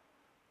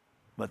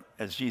 but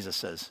as Jesus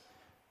says,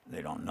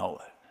 they don't know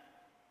it.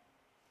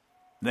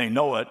 They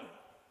know it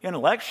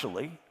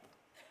intellectually,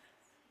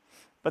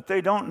 but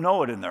they don't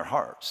know it in their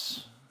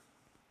hearts.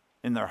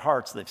 In their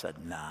hearts, they've said,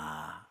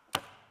 nah.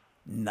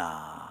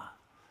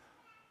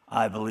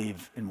 I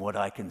believe in what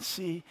I can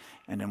see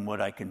and in what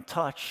I can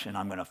touch, and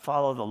I'm going to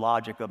follow the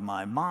logic of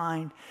my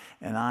mind,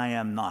 and I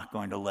am not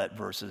going to let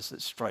verses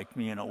that strike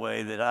me in a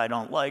way that I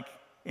don't like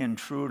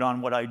intrude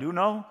on what I do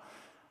know.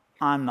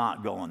 I'm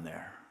not going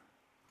there.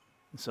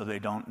 And so they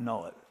don't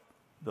know it,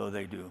 though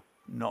they do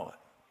know it.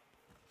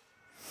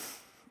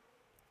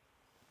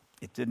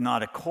 It did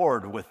not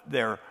accord with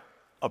their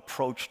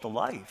approach to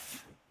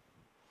life.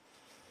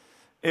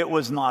 It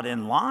was not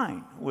in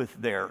line with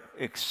their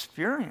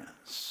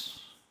experience.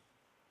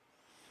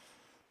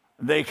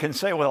 They can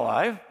say, well,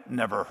 I've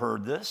never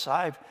heard this.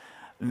 I've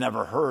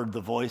never heard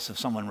the voice of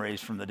someone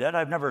raised from the dead.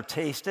 I've never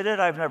tasted it.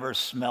 I've never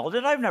smelled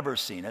it. I've never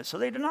seen it. So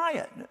they deny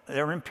it.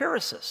 They're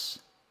empiricists.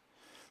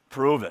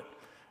 Prove it.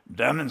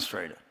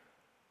 Demonstrate it.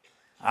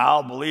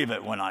 I'll believe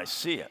it when I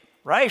see it.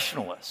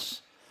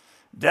 Rationalists.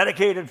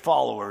 Dedicated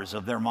followers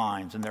of their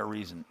minds and their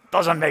reason.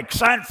 Doesn't make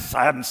sense.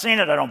 I haven't seen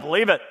it. I don't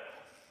believe it.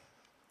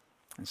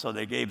 And so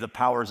they gave the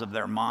powers of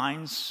their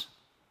minds,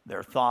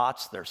 their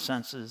thoughts, their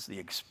senses, the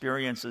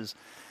experiences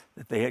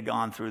that they had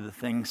gone through, the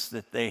things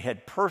that they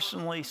had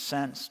personally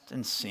sensed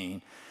and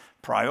seen,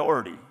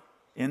 priority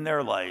in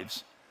their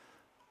lives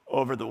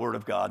over the Word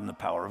of God and the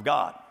power of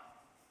God.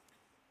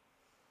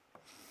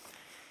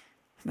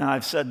 Now,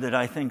 I've said that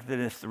I think that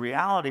if the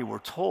reality were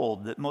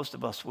told, that most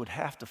of us would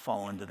have to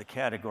fall into the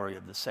category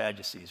of the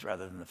Sadducees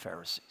rather than the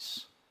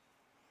Pharisees.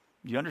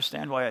 Do you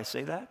understand why I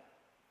say that?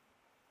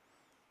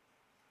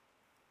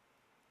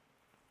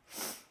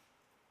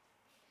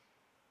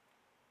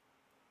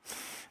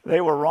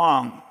 They were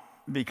wrong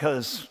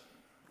because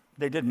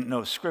they didn't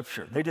know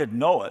Scripture. They did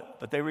know it,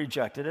 but they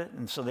rejected it,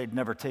 and so they'd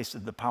never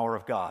tasted the power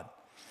of God.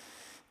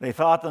 They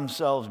thought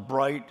themselves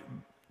bright,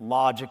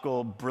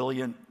 logical,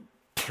 brilliant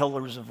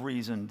pillars of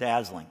reason,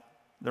 dazzling.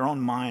 Their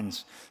own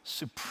minds,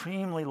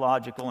 supremely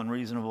logical and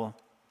reasonable,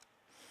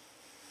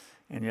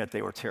 and yet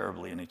they were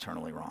terribly and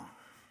eternally wrong.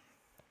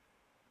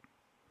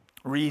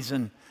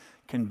 Reason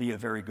can be a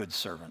very good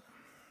servant,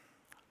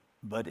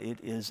 but it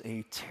is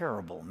a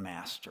terrible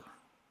master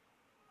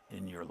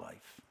in your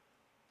life.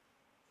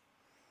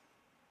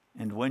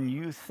 And when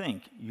you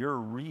think your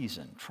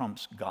reason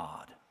trumps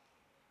God,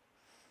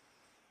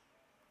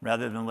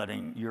 rather than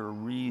letting your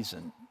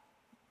reason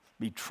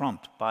be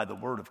trumped by the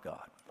Word of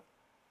God,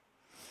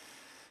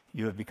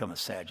 you have become a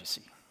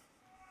Sadducee.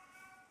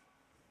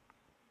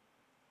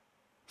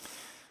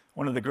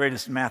 One of the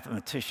greatest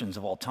mathematicians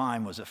of all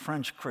time was a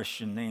French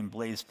Christian named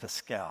Blaise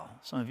Pascal.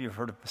 Some of you have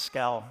heard of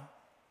Pascal.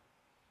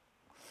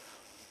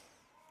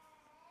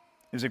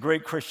 He was a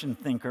great Christian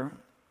thinker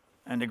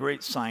and a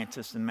great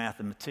scientist and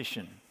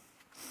mathematician.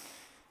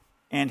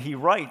 And he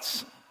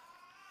writes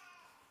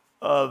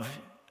of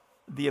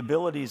the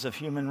abilities of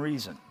human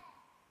reason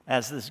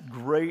as this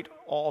great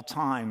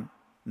all-time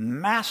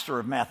master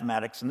of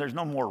mathematics, and there's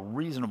no more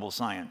reasonable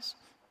science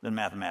than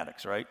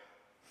mathematics, right?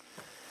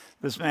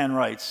 This man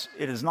writes,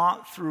 "It is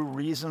not through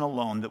reason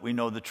alone that we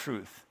know the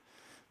truth,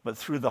 but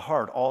through the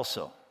heart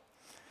also.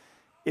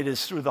 It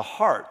is through the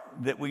heart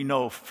that we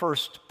know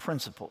first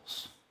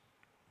principles.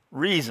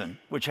 Reason,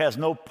 which has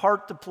no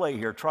part to play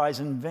here, tries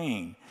in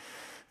vain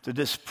to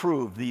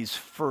disprove these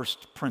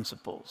first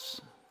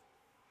principles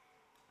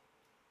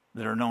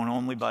that are known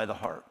only by the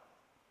heart.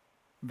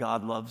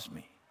 God loves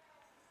me.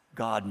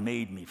 God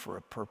made me for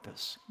a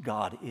purpose.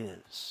 God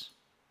is.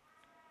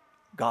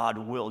 God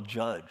will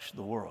judge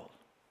the world."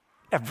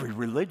 Every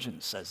religion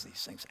says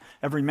these things.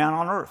 Every man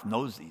on earth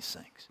knows these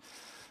things.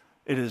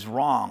 It is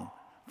wrong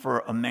for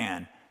a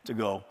man to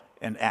go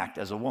and act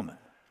as a woman.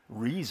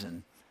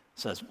 Reason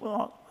says,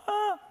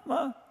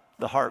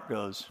 the heart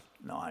goes,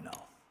 no, I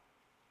know.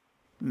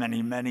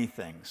 Many, many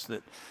things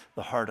that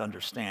the heart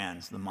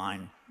understands, the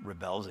mind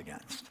rebels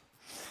against.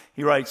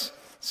 He writes,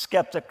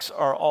 "Skeptics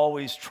are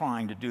always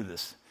trying to do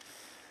this,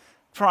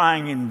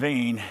 trying in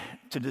vain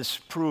to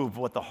disprove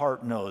what the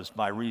heart knows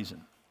by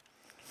reason.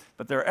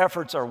 But their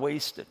efforts are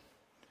wasted.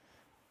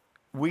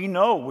 We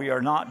know we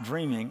are not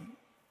dreaming,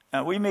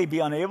 and we may be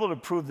unable to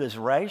prove this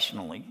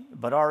rationally,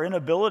 but our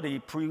inability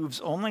proves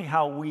only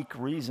how weak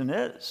reason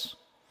is.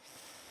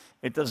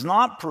 It does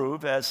not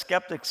prove, as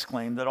skeptics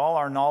claim, that all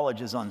our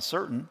knowledge is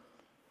uncertain.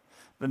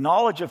 The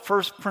knowledge of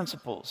first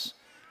principles,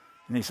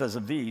 and he says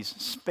of these,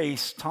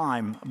 space,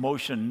 time,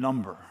 motion,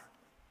 number.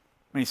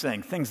 And he's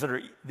saying things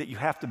that you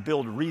have to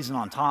build reason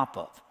on top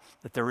of,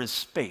 that there is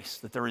space,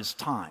 that there is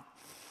time.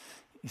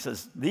 He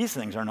says these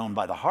things are known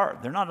by the heart.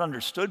 They're not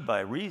understood by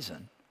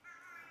reason.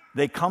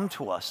 They come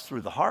to us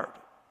through the heart.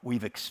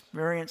 We've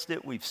experienced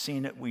it, we've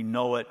seen it, we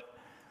know it.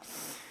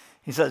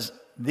 He says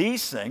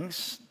these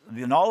things,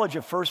 the knowledge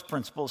of first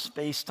principles,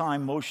 space,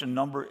 time, motion,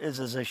 number, is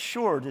as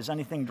assured as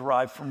anything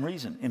derived from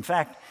reason. In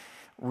fact,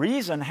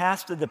 reason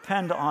has to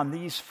depend on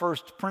these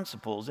first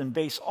principles and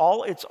base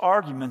all its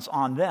arguments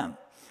on them.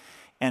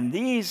 And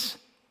these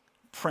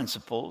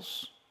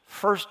principles,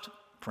 first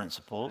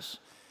principles,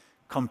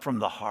 come from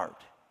the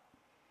heart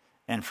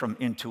and from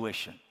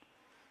intuition.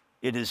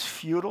 It is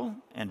futile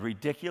and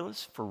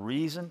ridiculous for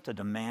reason to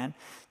demand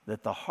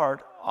that the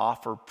heart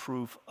offer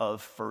proof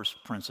of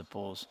first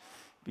principles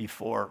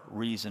before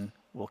reason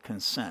will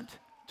consent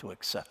to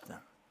accept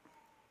them.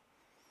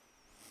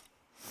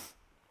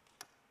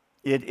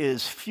 It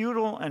is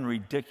futile and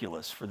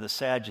ridiculous for the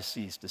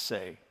Sadducees to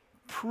say,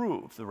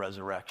 prove the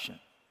resurrection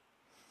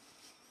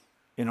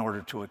in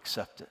order to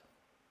accept it.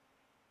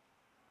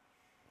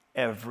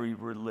 Every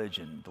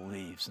religion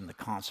believes in the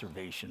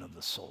conservation of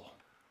the soul.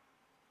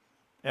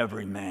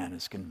 Every man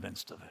is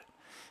convinced of it.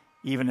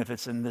 Even if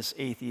it's in this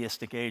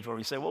atheistic age where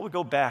we say, well, we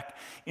go back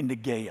into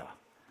Gaia.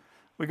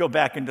 We go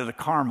back into the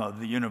karma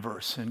of the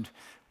universe and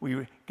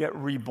we get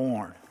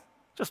reborn.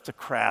 Just a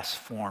crass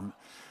form,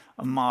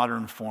 a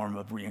modern form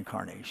of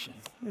reincarnation.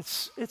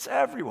 It's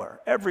everywhere.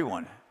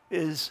 Everyone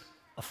is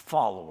a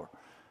follower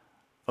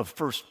of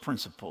first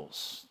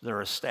principles that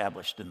are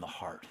established in the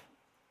heart.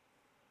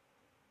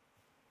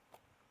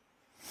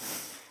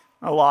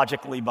 Now,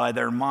 logically, by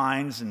their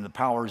minds and the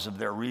powers of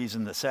their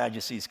reason, the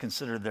Sadducees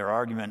considered their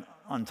argument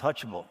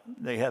untouchable.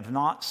 They have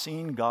not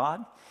seen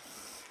God.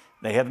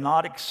 They have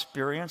not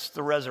experienced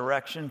the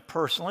resurrection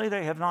personally.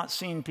 They have not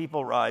seen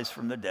people rise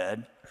from the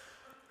dead.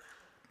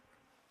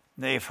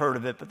 They've heard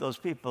of it, but those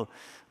people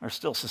are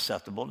still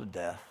susceptible to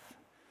death.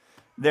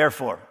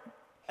 Therefore,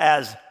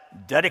 as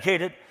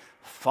dedicated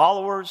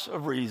followers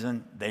of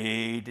reason,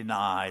 they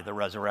deny the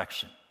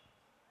resurrection.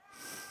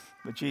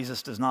 But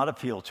Jesus does not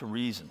appeal to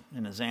reason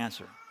in his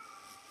answer.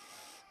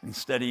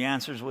 Instead, he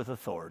answers with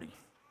authority,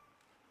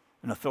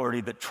 an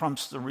authority that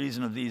trumps the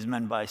reason of these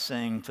men by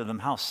saying to them,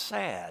 how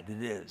sad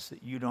it is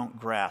that you don't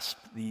grasp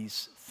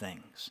these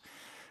things.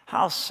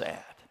 How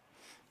sad.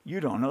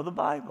 You don't know the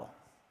Bible.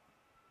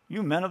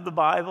 You men of the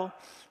Bible,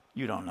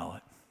 you don't know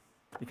it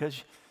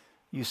because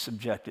you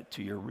subject it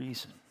to your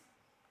reason.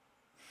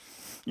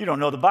 You don't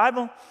know the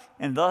Bible,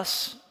 and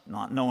thus,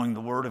 not knowing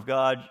the Word of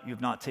God,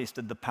 you've not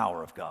tasted the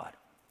power of God.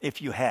 If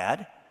you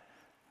had,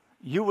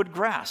 you would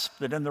grasp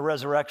that in the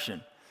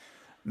resurrection,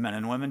 men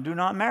and women do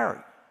not marry,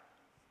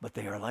 but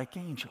they are like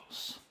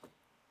angels.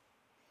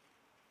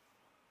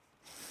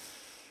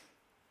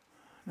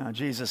 Now,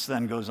 Jesus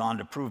then goes on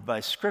to prove by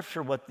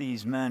Scripture what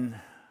these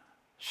men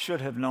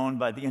should have known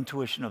by the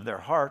intuition of their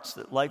hearts,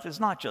 that life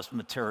is not just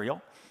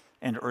material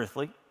and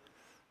earthly,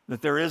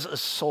 that there is a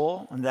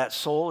soul, and that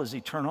soul is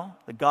eternal,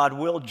 that God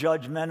will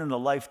judge men in the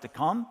life to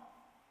come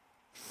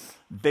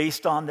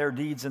based on their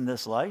deeds in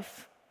this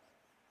life.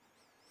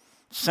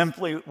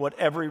 Simply what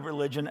every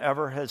religion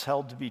ever has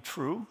held to be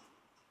true.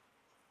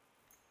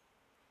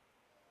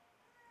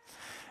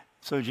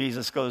 So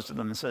Jesus goes to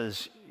them and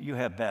says, you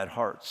have bad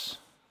hearts,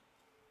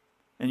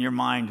 and your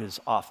mind is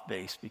off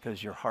base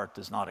because your heart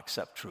does not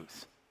accept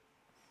truth.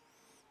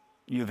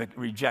 You've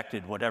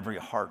rejected what every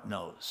heart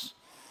knows,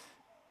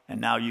 and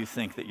now you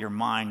think that your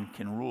mind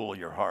can rule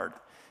your heart,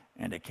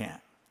 and it can't.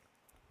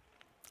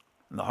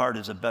 And the heart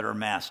is a better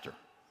master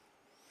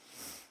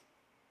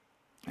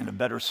and a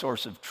better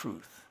source of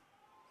truth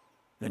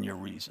than your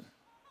reason.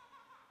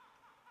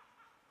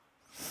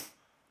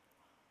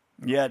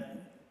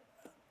 Yet,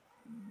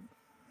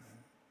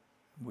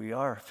 we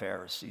are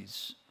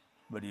Pharisees,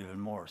 but even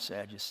more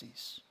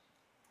Sadducees,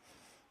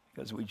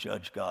 because we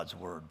judge God's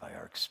word by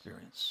our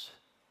experience.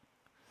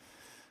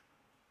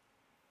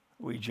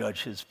 We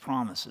judge his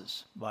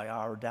promises by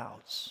our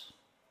doubts.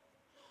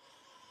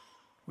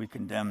 We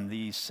condemn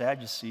these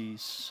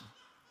Sadducees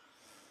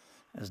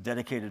as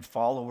dedicated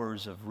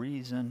followers of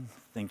reason,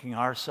 thinking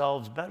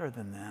ourselves better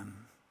than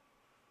them,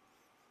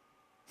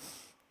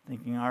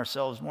 thinking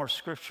ourselves more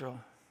scriptural.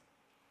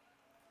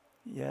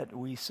 Yet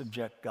we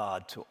subject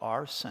God to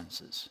our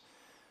senses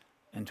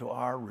and to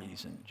our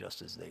reason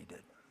just as they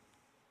did.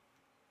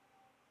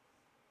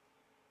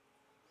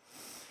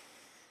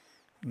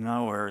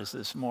 Nowhere is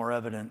this more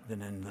evident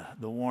than in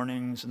the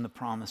warnings and the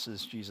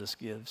promises Jesus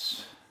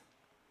gives.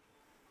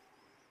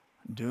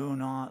 Do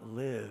not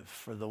live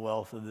for the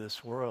wealth of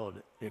this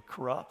world. It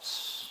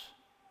corrupts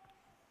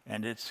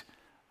and it's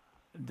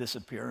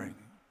disappearing.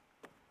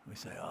 We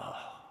say, oh,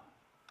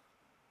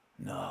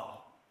 no,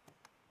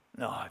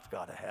 I've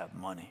got to have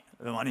money.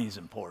 The money's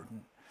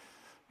important.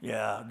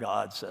 Yeah,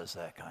 God says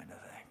that kind of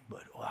thing,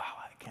 but wow,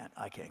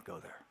 I can't go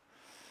there.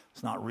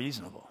 It's not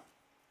reasonable.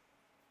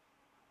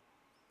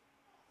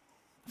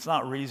 It's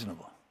not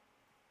reasonable.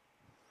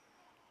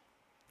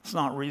 It's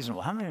not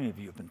reasonable. How many of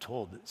you have been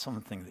told that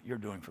something that you're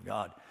doing for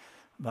God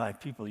by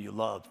people you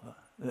love,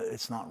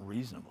 it's not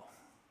reasonable?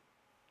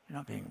 You're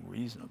not being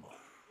reasonable.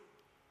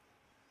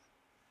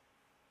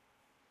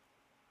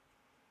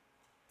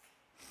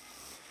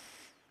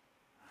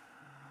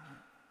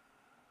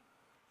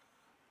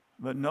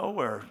 But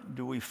nowhere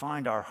do we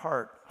find our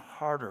heart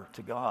harder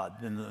to God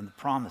than the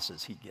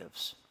promises he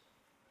gives.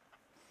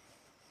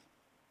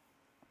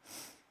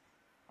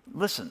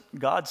 Listen,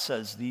 God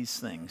says these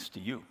things to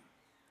you.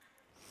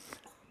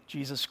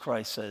 Jesus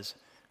Christ says,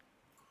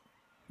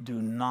 do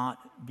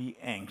not be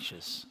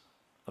anxious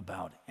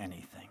about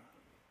anything,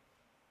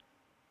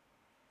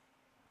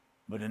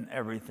 but in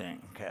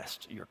everything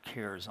cast your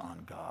cares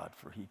on God,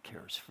 for he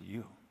cares for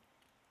you.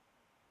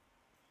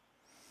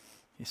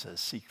 He says,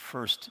 seek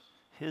first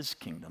his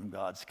kingdom,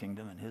 God's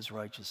kingdom, and his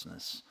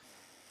righteousness,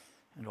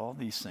 and all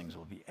these things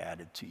will be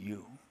added to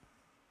you.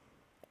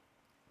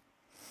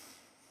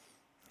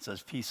 It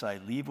says, peace I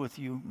leave with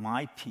you,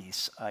 my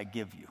peace I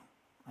give you.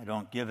 I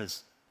don't give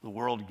as the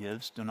world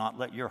gives. Do not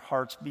let your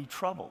hearts be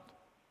troubled,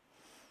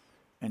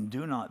 and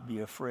do not be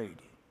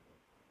afraid.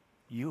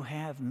 You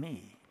have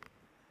me.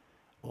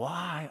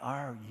 Why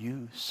are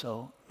you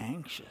so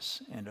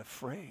anxious and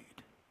afraid?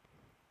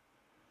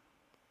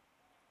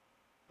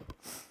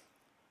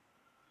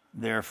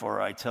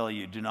 Therefore, I tell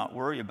you, do not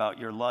worry about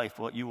your life,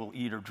 what you will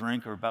eat or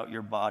drink, or about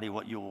your body,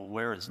 what you will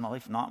wear. Is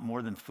life not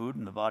more than food,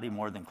 and the body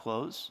more than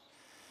clothes?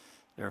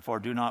 Therefore,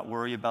 do not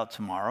worry about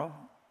tomorrow,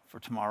 for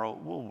tomorrow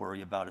will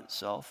worry about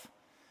itself.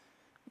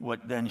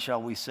 What then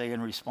shall we say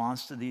in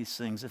response to these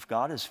things? If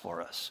God is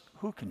for us,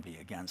 who can be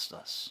against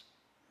us?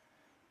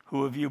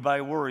 Who of you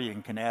by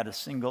worrying can add a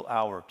single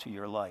hour to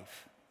your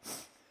life?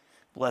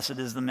 Blessed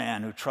is the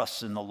man who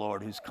trusts in the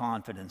Lord, whose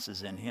confidence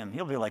is in him.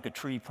 He'll be like a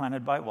tree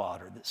planted by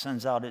water that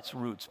sends out its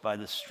roots by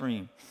the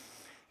stream.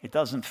 It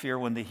doesn't fear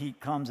when the heat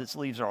comes. Its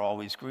leaves are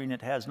always green.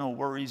 It has no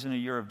worries in a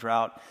year of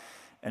drought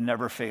and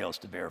never fails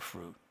to bear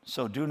fruit.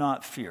 So do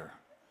not fear,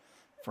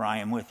 for I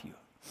am with you.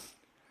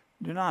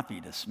 Do not be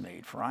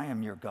dismayed, for I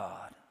am your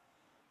God.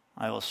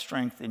 I will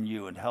strengthen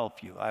you and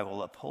help you. I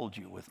will uphold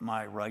you with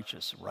my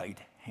righteous right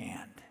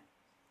hand.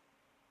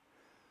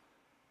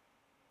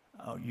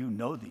 Oh, you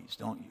know these,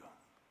 don't you?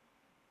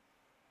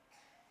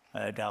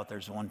 I doubt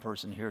there's one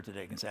person here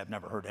today who can say, I've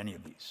never heard any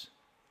of these.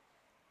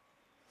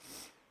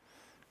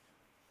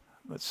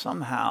 But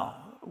somehow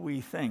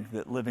we think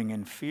that living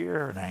in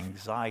fear and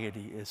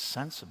anxiety is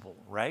sensible,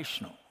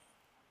 rational,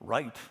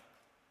 right.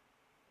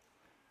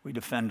 We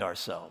defend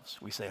ourselves.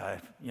 We say,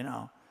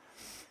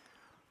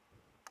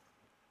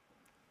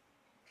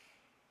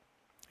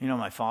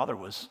 my father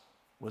was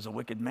a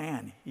wicked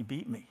man. He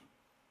beat me.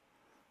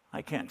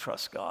 I can't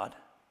trust God.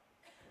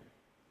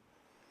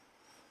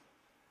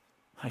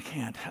 I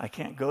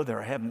can't go there.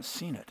 I haven't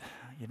seen it,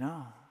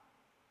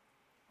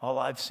 All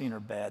I've seen are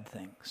bad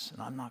things, and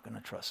I'm not going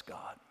to trust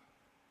God.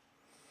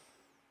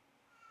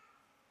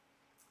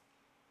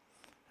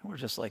 And we're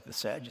just like the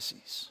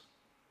Sadducees.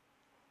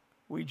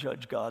 We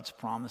judge God's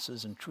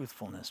promises and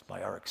truthfulness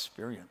by our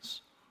experience,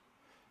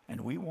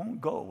 and we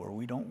won't go where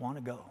we don't want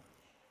to go.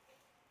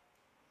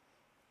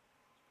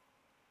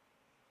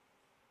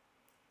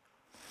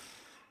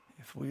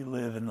 If we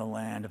live in the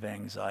land of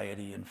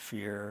anxiety and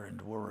fear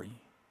and worry,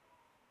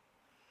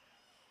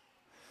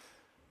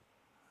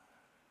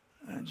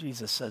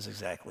 Jesus says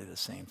exactly the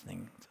same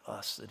thing to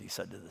us that he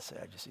said to the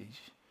Sadducees.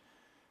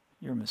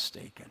 You're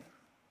mistaken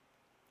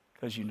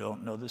because you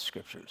don't know the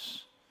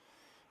scriptures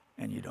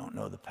and you don't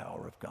know the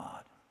power of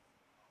God.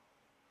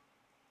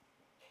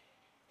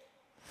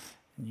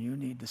 And you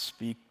need to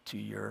speak to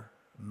your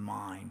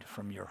mind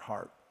from your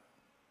heart.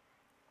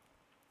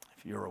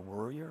 If you're a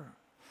worrier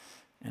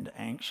and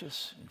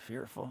anxious and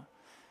fearful,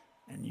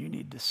 and you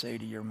need to say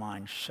to your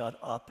mind, shut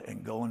up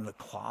and go in the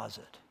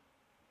closet,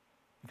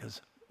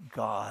 because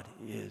God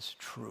is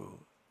true.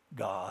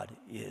 God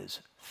is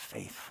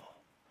faithful.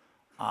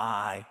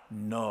 I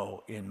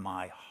know in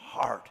my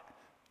heart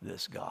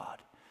this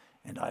God,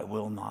 and I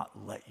will not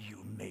let you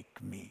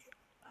make me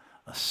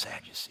a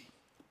Sadducee.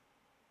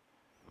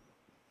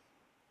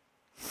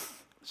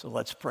 So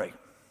let's pray.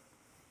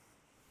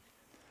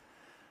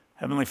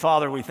 Heavenly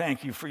Father, we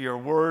thank you for your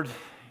word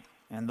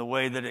and the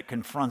way that it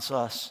confronts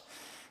us,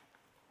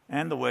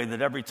 and the way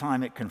that every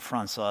time it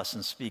confronts us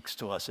and speaks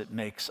to us, it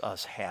makes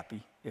us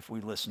happy if we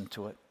listen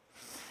to it.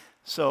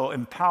 So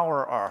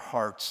empower our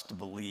hearts to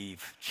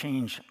believe,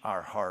 change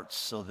our hearts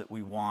so that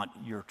we want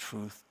your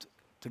truth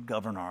to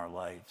govern our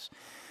lives.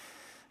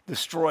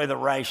 Destroy the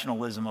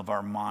rationalism of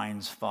our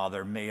minds,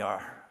 Father. May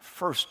our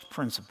first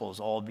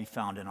principles all be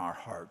found in our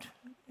heart,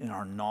 in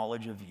our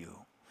knowledge of you,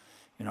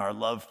 in our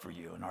love for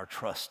you, in our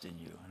trust in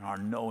you, in our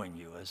knowing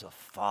you as a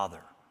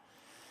Father.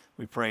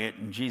 We pray it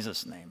in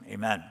Jesus' name.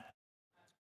 Amen.